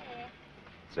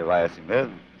 Você vai assim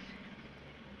mesmo?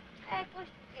 É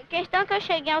questão que eu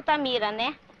cheguei em Altamira,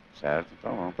 né? Certo,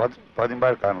 então vamos. Pode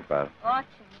embarcar no carro.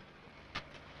 Ótimo.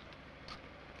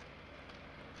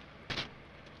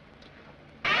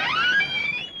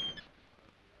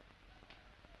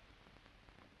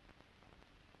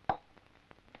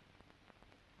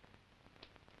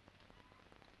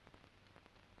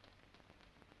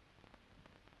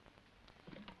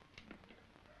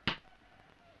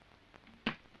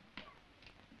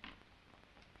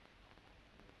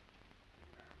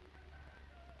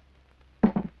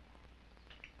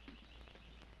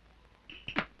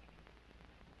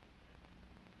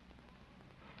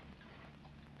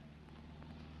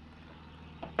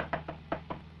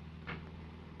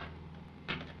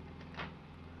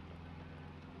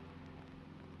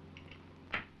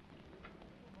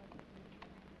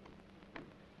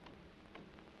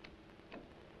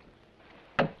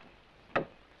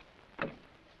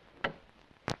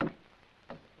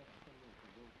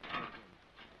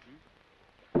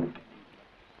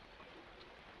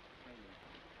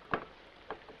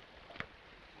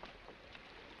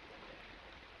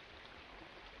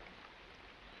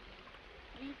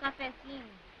 E um cafezinho.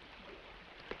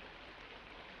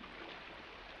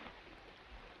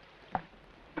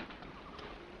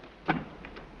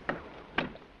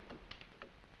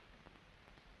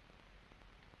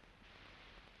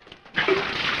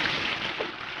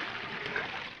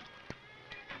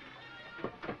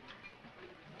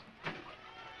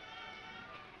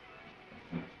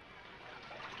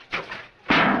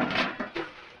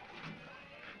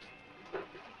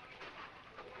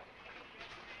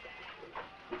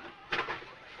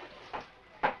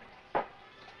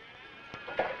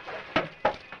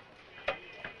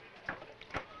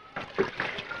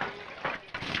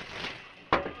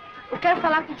 Eu quero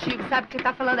falar contigo, sabe? Que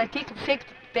tá falando aqui que eu sei que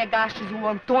tu pegaste o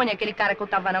Antônio, aquele cara que eu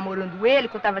tava namorando ele,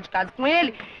 que eu tava de casa com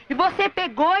ele, e você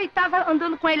pegou e tava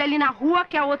andando com ele ali na rua,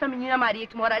 que a outra menina Maria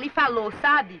que mora ali falou,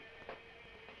 sabe?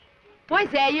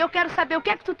 Pois é, e eu quero saber o que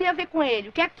é que tu tem a ver com ele,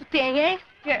 o que é que tu tem, hein?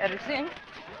 Quero, sim.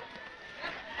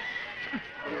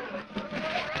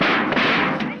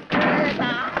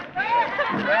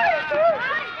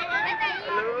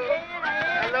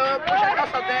 Alô, puxa a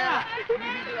calça dela.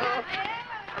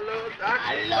 Alô, tá?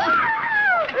 Alô.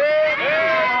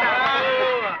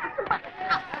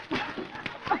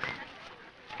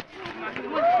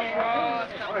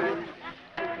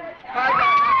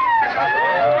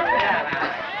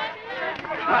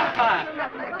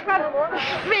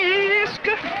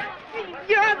 Fisca!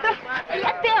 Filhada! E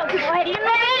é teu, morri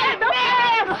merda!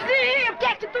 Sim, o que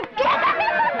é que tu quer?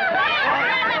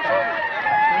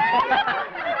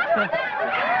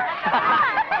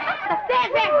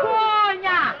 Sem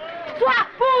vergonha! Sua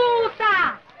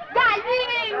puta!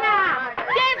 Galinha!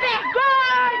 Sem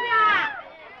vergonha!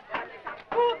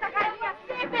 Puta galinha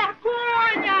sem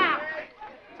vergonha!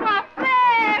 Sua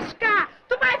fresca!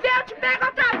 Tu vai ver, eu te pego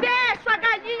outra vez, sua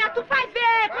galinha! Tu vai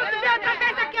ver! Quando tu ver outra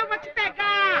vez aqui, eu vou te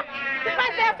pegar! Tu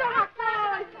vai ver só uma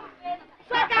coisa!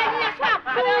 Sua galinha, sua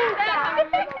puta!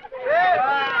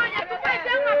 Vergonha! Tu vai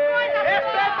ver uma coisa!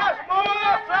 Respeita as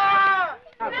moças!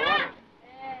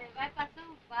 Vai pra São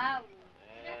Paulo.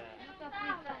 Nunca fui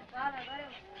em São Paulo, agora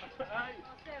eu vou.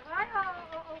 Você vai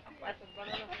ou... Vai, essas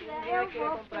bananas frias, ninguém vai querer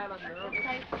comprar elas não.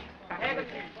 Carrega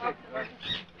de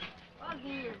Ó,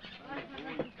 Guia, olha que nós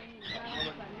vamos pedir. Vai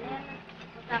na panela,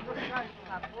 botar a boca no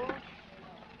vapor.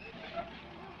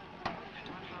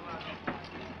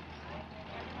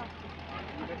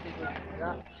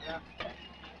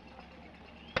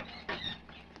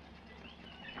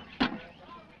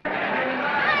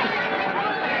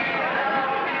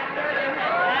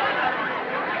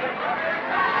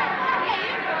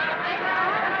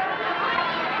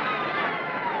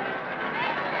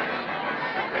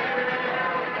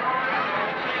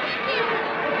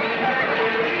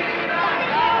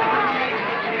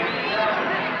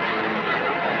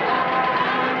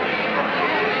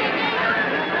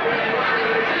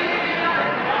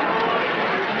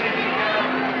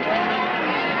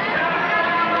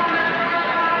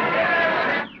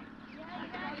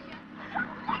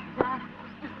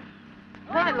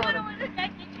 Vai, Loura.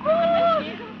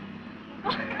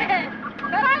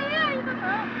 Peraí, ainda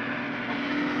não.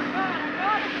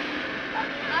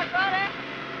 Agora é.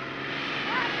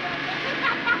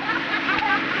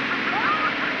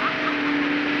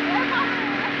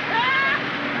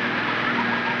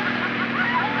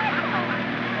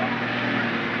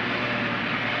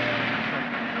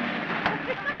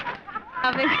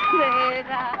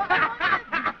 Aventureira.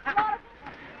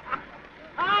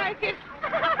 Ai, que...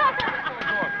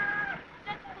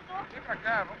 Vem pra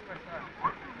cá, vamos conversar.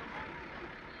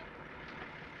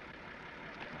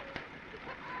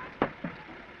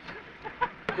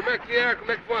 Como é que é?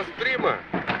 Como é que vão as primas?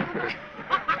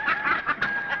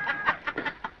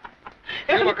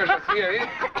 Tem uma cachaçinha aí?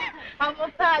 À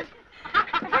vontade.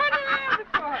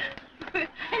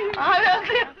 Ai, meu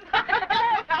Deus.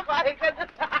 A barriga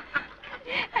do...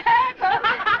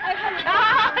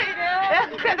 Ai,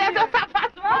 cadê seu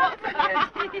sapato, moça?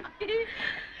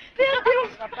 Meu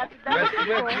Deus. Mas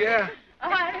como é que é?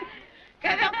 Ai,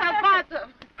 cadê o sapato?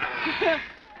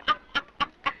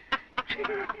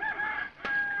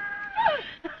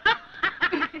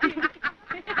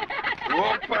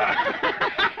 Opa!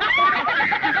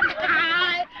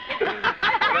 Ai.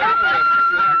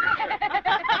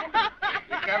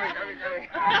 Vem cá, vem cá, vem cá, vem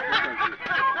cá.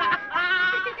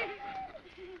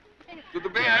 Tudo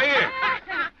bem aí?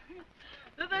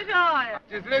 Tudo jóia.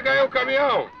 Desliga aí o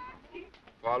caminhão.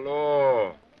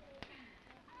 Falou.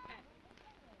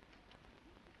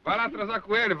 Vai lá transar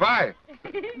com ele, vai.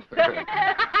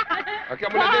 Aqui a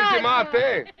mulher dele te mata,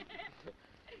 hein?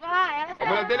 Vai, ela A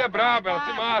mulher dele é braba, ela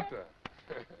te mata.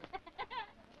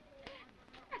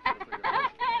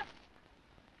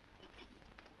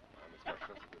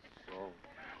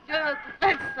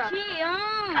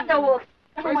 Tião! Cadê o outro?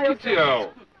 Mas que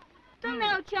Tião? Tu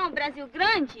não é o Tião Brasil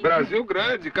Grande? Brasil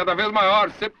grande, cada vez maior,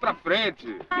 sempre pra frente.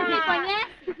 Tu me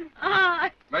conhece?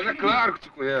 Ai. Mas é claro que te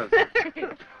conheço.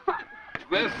 Te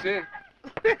conheço sim.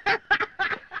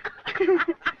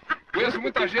 Conheço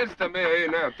muita gente também aí,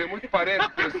 né? Tem muito parente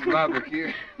por esse lado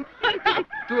aqui.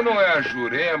 Tu não é a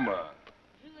Jurema?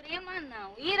 Jurema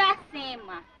não,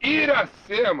 Iracema.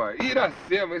 Iracema,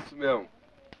 Iracema, isso mesmo.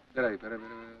 Peraí.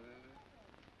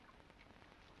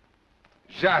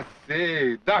 Já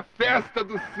sei, da festa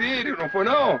do Sírio, não foi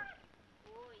não?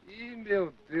 Foi. Ih,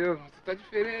 meu Deus, você tá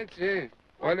diferente, hein?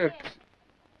 Olha,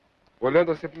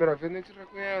 olhando assim a primeira vez, nem te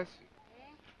reconhece.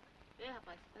 É,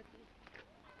 rapaz, você tá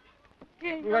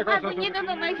aqui. Mais bonita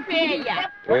ou mais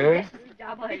feia? É?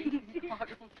 Tá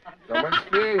Tá mais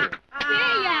feia.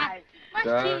 Feia! Mas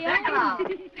Tá.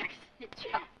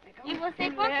 Tião. E você,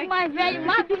 quanto mais velho,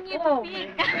 mais bonito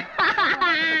fica.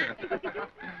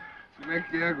 Como é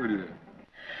que é, guria?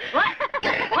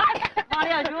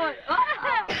 Maria Júlia.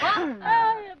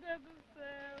 Ai, meu Deus do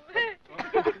céu.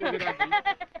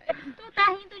 Tu tá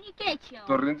rindo de quê, Tião?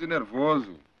 Tô rindo de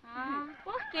nervoso. Ah,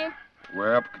 por quê?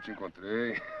 Ué, porque te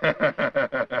encontrei.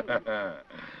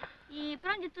 E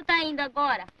pra onde tu tá indo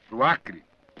agora? Pro Acre?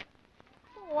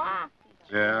 Pro Acre.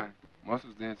 É, mostra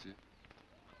os dentes aí.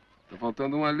 Tá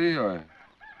faltando um ali, ó.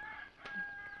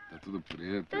 Tá tudo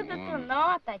preto. Tudo tu homem.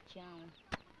 nota, Tião.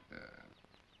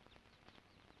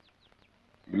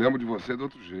 Me lembro de você de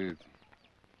outro jeito.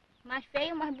 Mais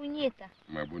feia ou mais bonita?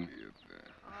 Mais bonita.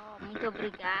 Oh, muito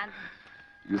obrigada.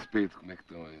 E os peitos, como é que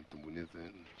estão aí? Tão bonitos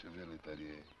ainda? Deixa eu ver a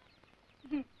leitaria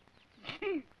aí.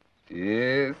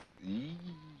 Esse... Ih,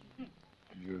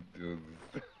 meu Deus do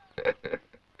céu.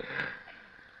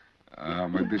 Ah,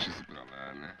 mas deixa isso pra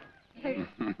lá, né?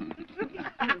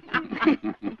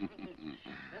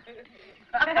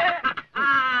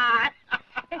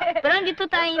 Pra onde tu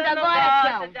tá indo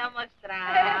agora, Tião?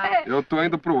 Eu tô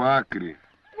indo pro Acre.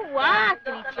 O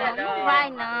Acre, Tião, não vai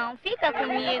não. Fica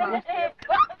comigo.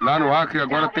 Lá no Acre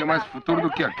agora tem mais futuro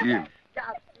do que aqui.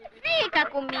 Fica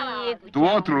comigo. Do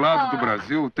outro lado do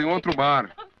Brasil tem outro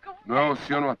mar. Não é o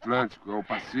Oceano Atlântico, é o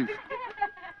Pacífico.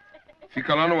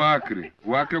 Fica lá no Acre.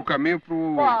 O Acre é o caminho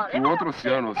pro outro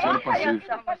oceano, o Oceano Pacífico.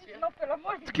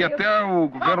 Diz que até o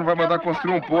governo vai mandar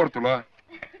construir um porto lá.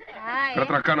 Pra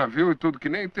atracar navio e tudo, que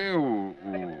nem tem o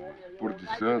Porto de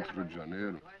Santos, Rio de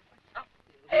Janeiro.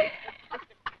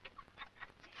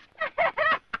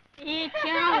 E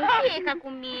Tião, fica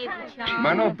comigo, Tião.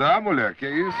 Mas não dá, mulher, que é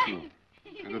isso?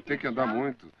 Eu tenho que andar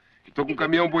muito. E tô com um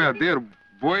caminhão boiadeiro.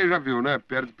 Boi já viu, né?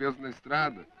 Perde peso na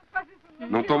estrada.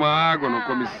 Não toma água, não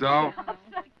come sal.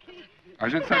 A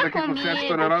gente sai daqui com 7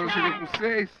 toneladas, chega com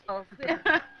 6.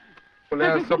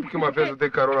 Mulher, só porque uma vez eu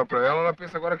dei carona pra ela, ela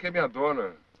pensa agora que é minha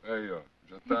dona. Aí, ó,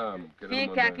 já tá querendo Fica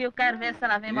mandar. aqui, eu quero ver se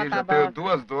ela vem Ih, botar já tenho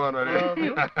bola. 2 donas ali.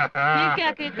 Fica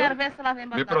aqui, eu quero ver se ela vem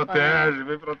botar Me bola.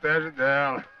 protege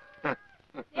dela.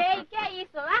 Ei, que é isso?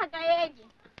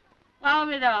 Qual o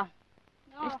melhor?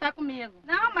 Está comigo.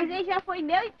 Não, mas ele já foi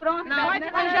meu e pronto. Não, Pode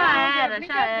mas largar.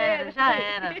 já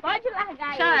era. Pode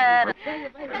largar Já ele. era.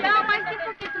 Tião, mas e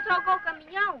por que tu trocou o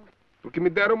caminhão? Porque me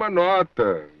deram uma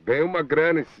nota. Ganhei uma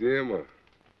grana em cima.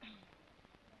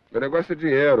 Meu negócio é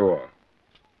dinheiro, ó.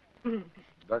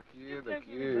 Daqui.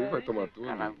 Vai tomar tudo.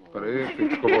 Peraí, tem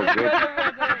que escovar os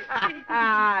dentes.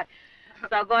 Ai,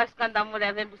 só gosto quando a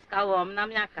mulher vem buscar o homem na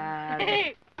minha casa.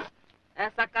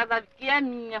 Essa casa aqui é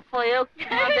minha, foi eu que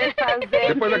mandei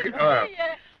fazer. Depois daqui...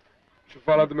 deixa eu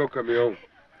falar do meu caminhão.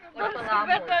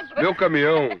 Meu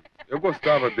caminhão, eu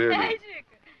gostava dele.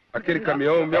 Aquele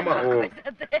caminhão me amarrou.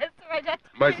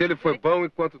 Mas ele foi bom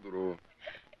enquanto durou.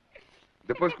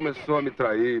 Depois começou a me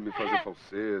trair, me fazer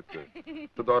falseta.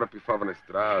 Toda hora pifava na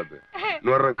estrada.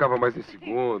 Não arrancava mais em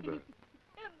segunda.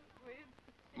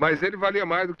 Mas ele valia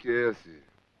mais do que esse.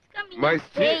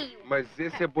 Mas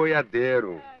esse é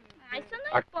boiadeiro. Isso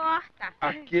não importa.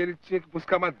 Aquele tinha que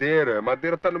buscar madeira.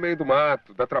 Madeira tá no meio do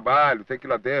mato, dá trabalho, tem que ir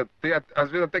lá dentro.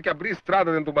 Às vezes até que abrir estrada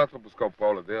dentro do mato para buscar o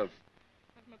pau lá dentro.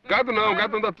 Gado não,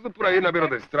 gado anda tudo por aí na beira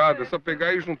da estrada. É só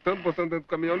pegar e ir juntando, botando dentro do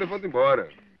caminhão e levando embora.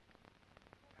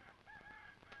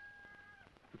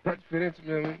 Tá diferente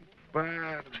mesmo, hein?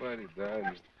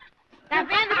 Barbaridade. Tá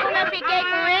vendo como eu fiquei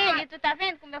com ele? Tu tá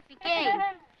vendo como eu fiquei?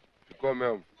 Ficou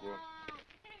mesmo, ficou.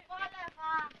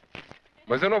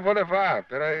 Mas eu não vou levar,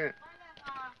 peraí.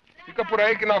 Fica por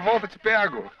aí que na volta te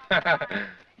pego.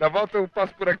 Na volta eu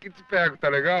passo por aqui e te pego, tá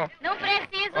legal? Não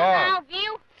preciso não,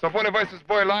 viu? Só vou levar esses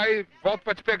boi lá e volto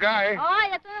pra te pegar, hein?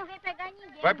 Olha, tu não vem pegar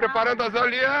ninguém. Vai preparando as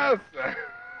alianças.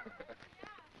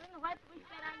 Tu não vai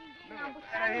esperar ninguém, não.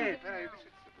 Buscar ninguém. Peraí, deixa de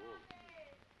ser bobo.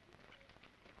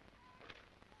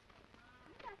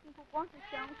 Me dá 5 contos,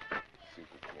 Tião. 5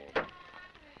 contos.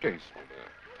 Que é isso, mulher?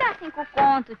 Me dá 5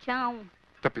 contos, Tião.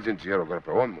 Tá pedindo dinheiro agora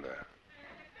pra homem, mulher?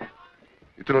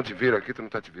 E tu não te vira aqui, tu não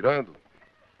tá te virando?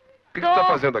 O que tu tá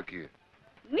fazendo aqui?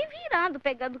 Me virando,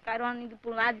 pegando carona, indo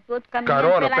pra um lado e pro outro caminho.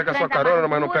 Carona? Pega sua carona,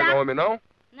 mas não pega homem, não?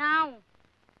 Não.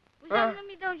 Os homens não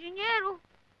me dão dinheiro.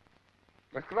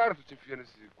 Mas claro, tu te enfia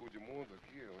nesse cu de mundo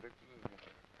aqui. Onde é que tu...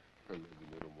 Meu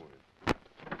dinheiro morre.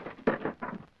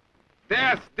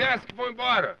 Desce que vou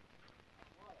embora.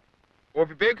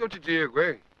 Ouve bem o que eu te digo,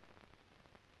 hein?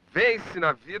 Vence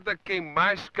na vida quem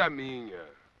mais caminha.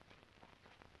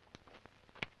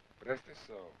 Presta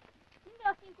atenção. Me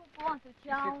deu 5 contos,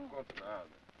 Tião. 5 contos nada.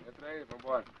 Entra aí,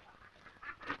 vambora.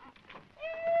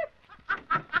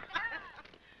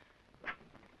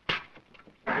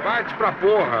 Vai-te pra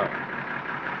porra.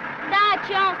 Dá,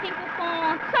 Tião, 5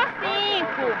 contos. Só 5.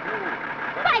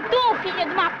 Vai tu, filha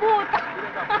de uma puta.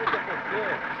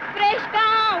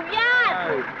 Frescão,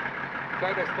 viado.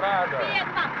 Sai da estrada. Filha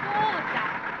de uma puta.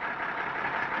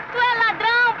 Tu é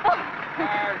ladrão, pô.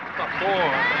 Vai pra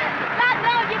porra.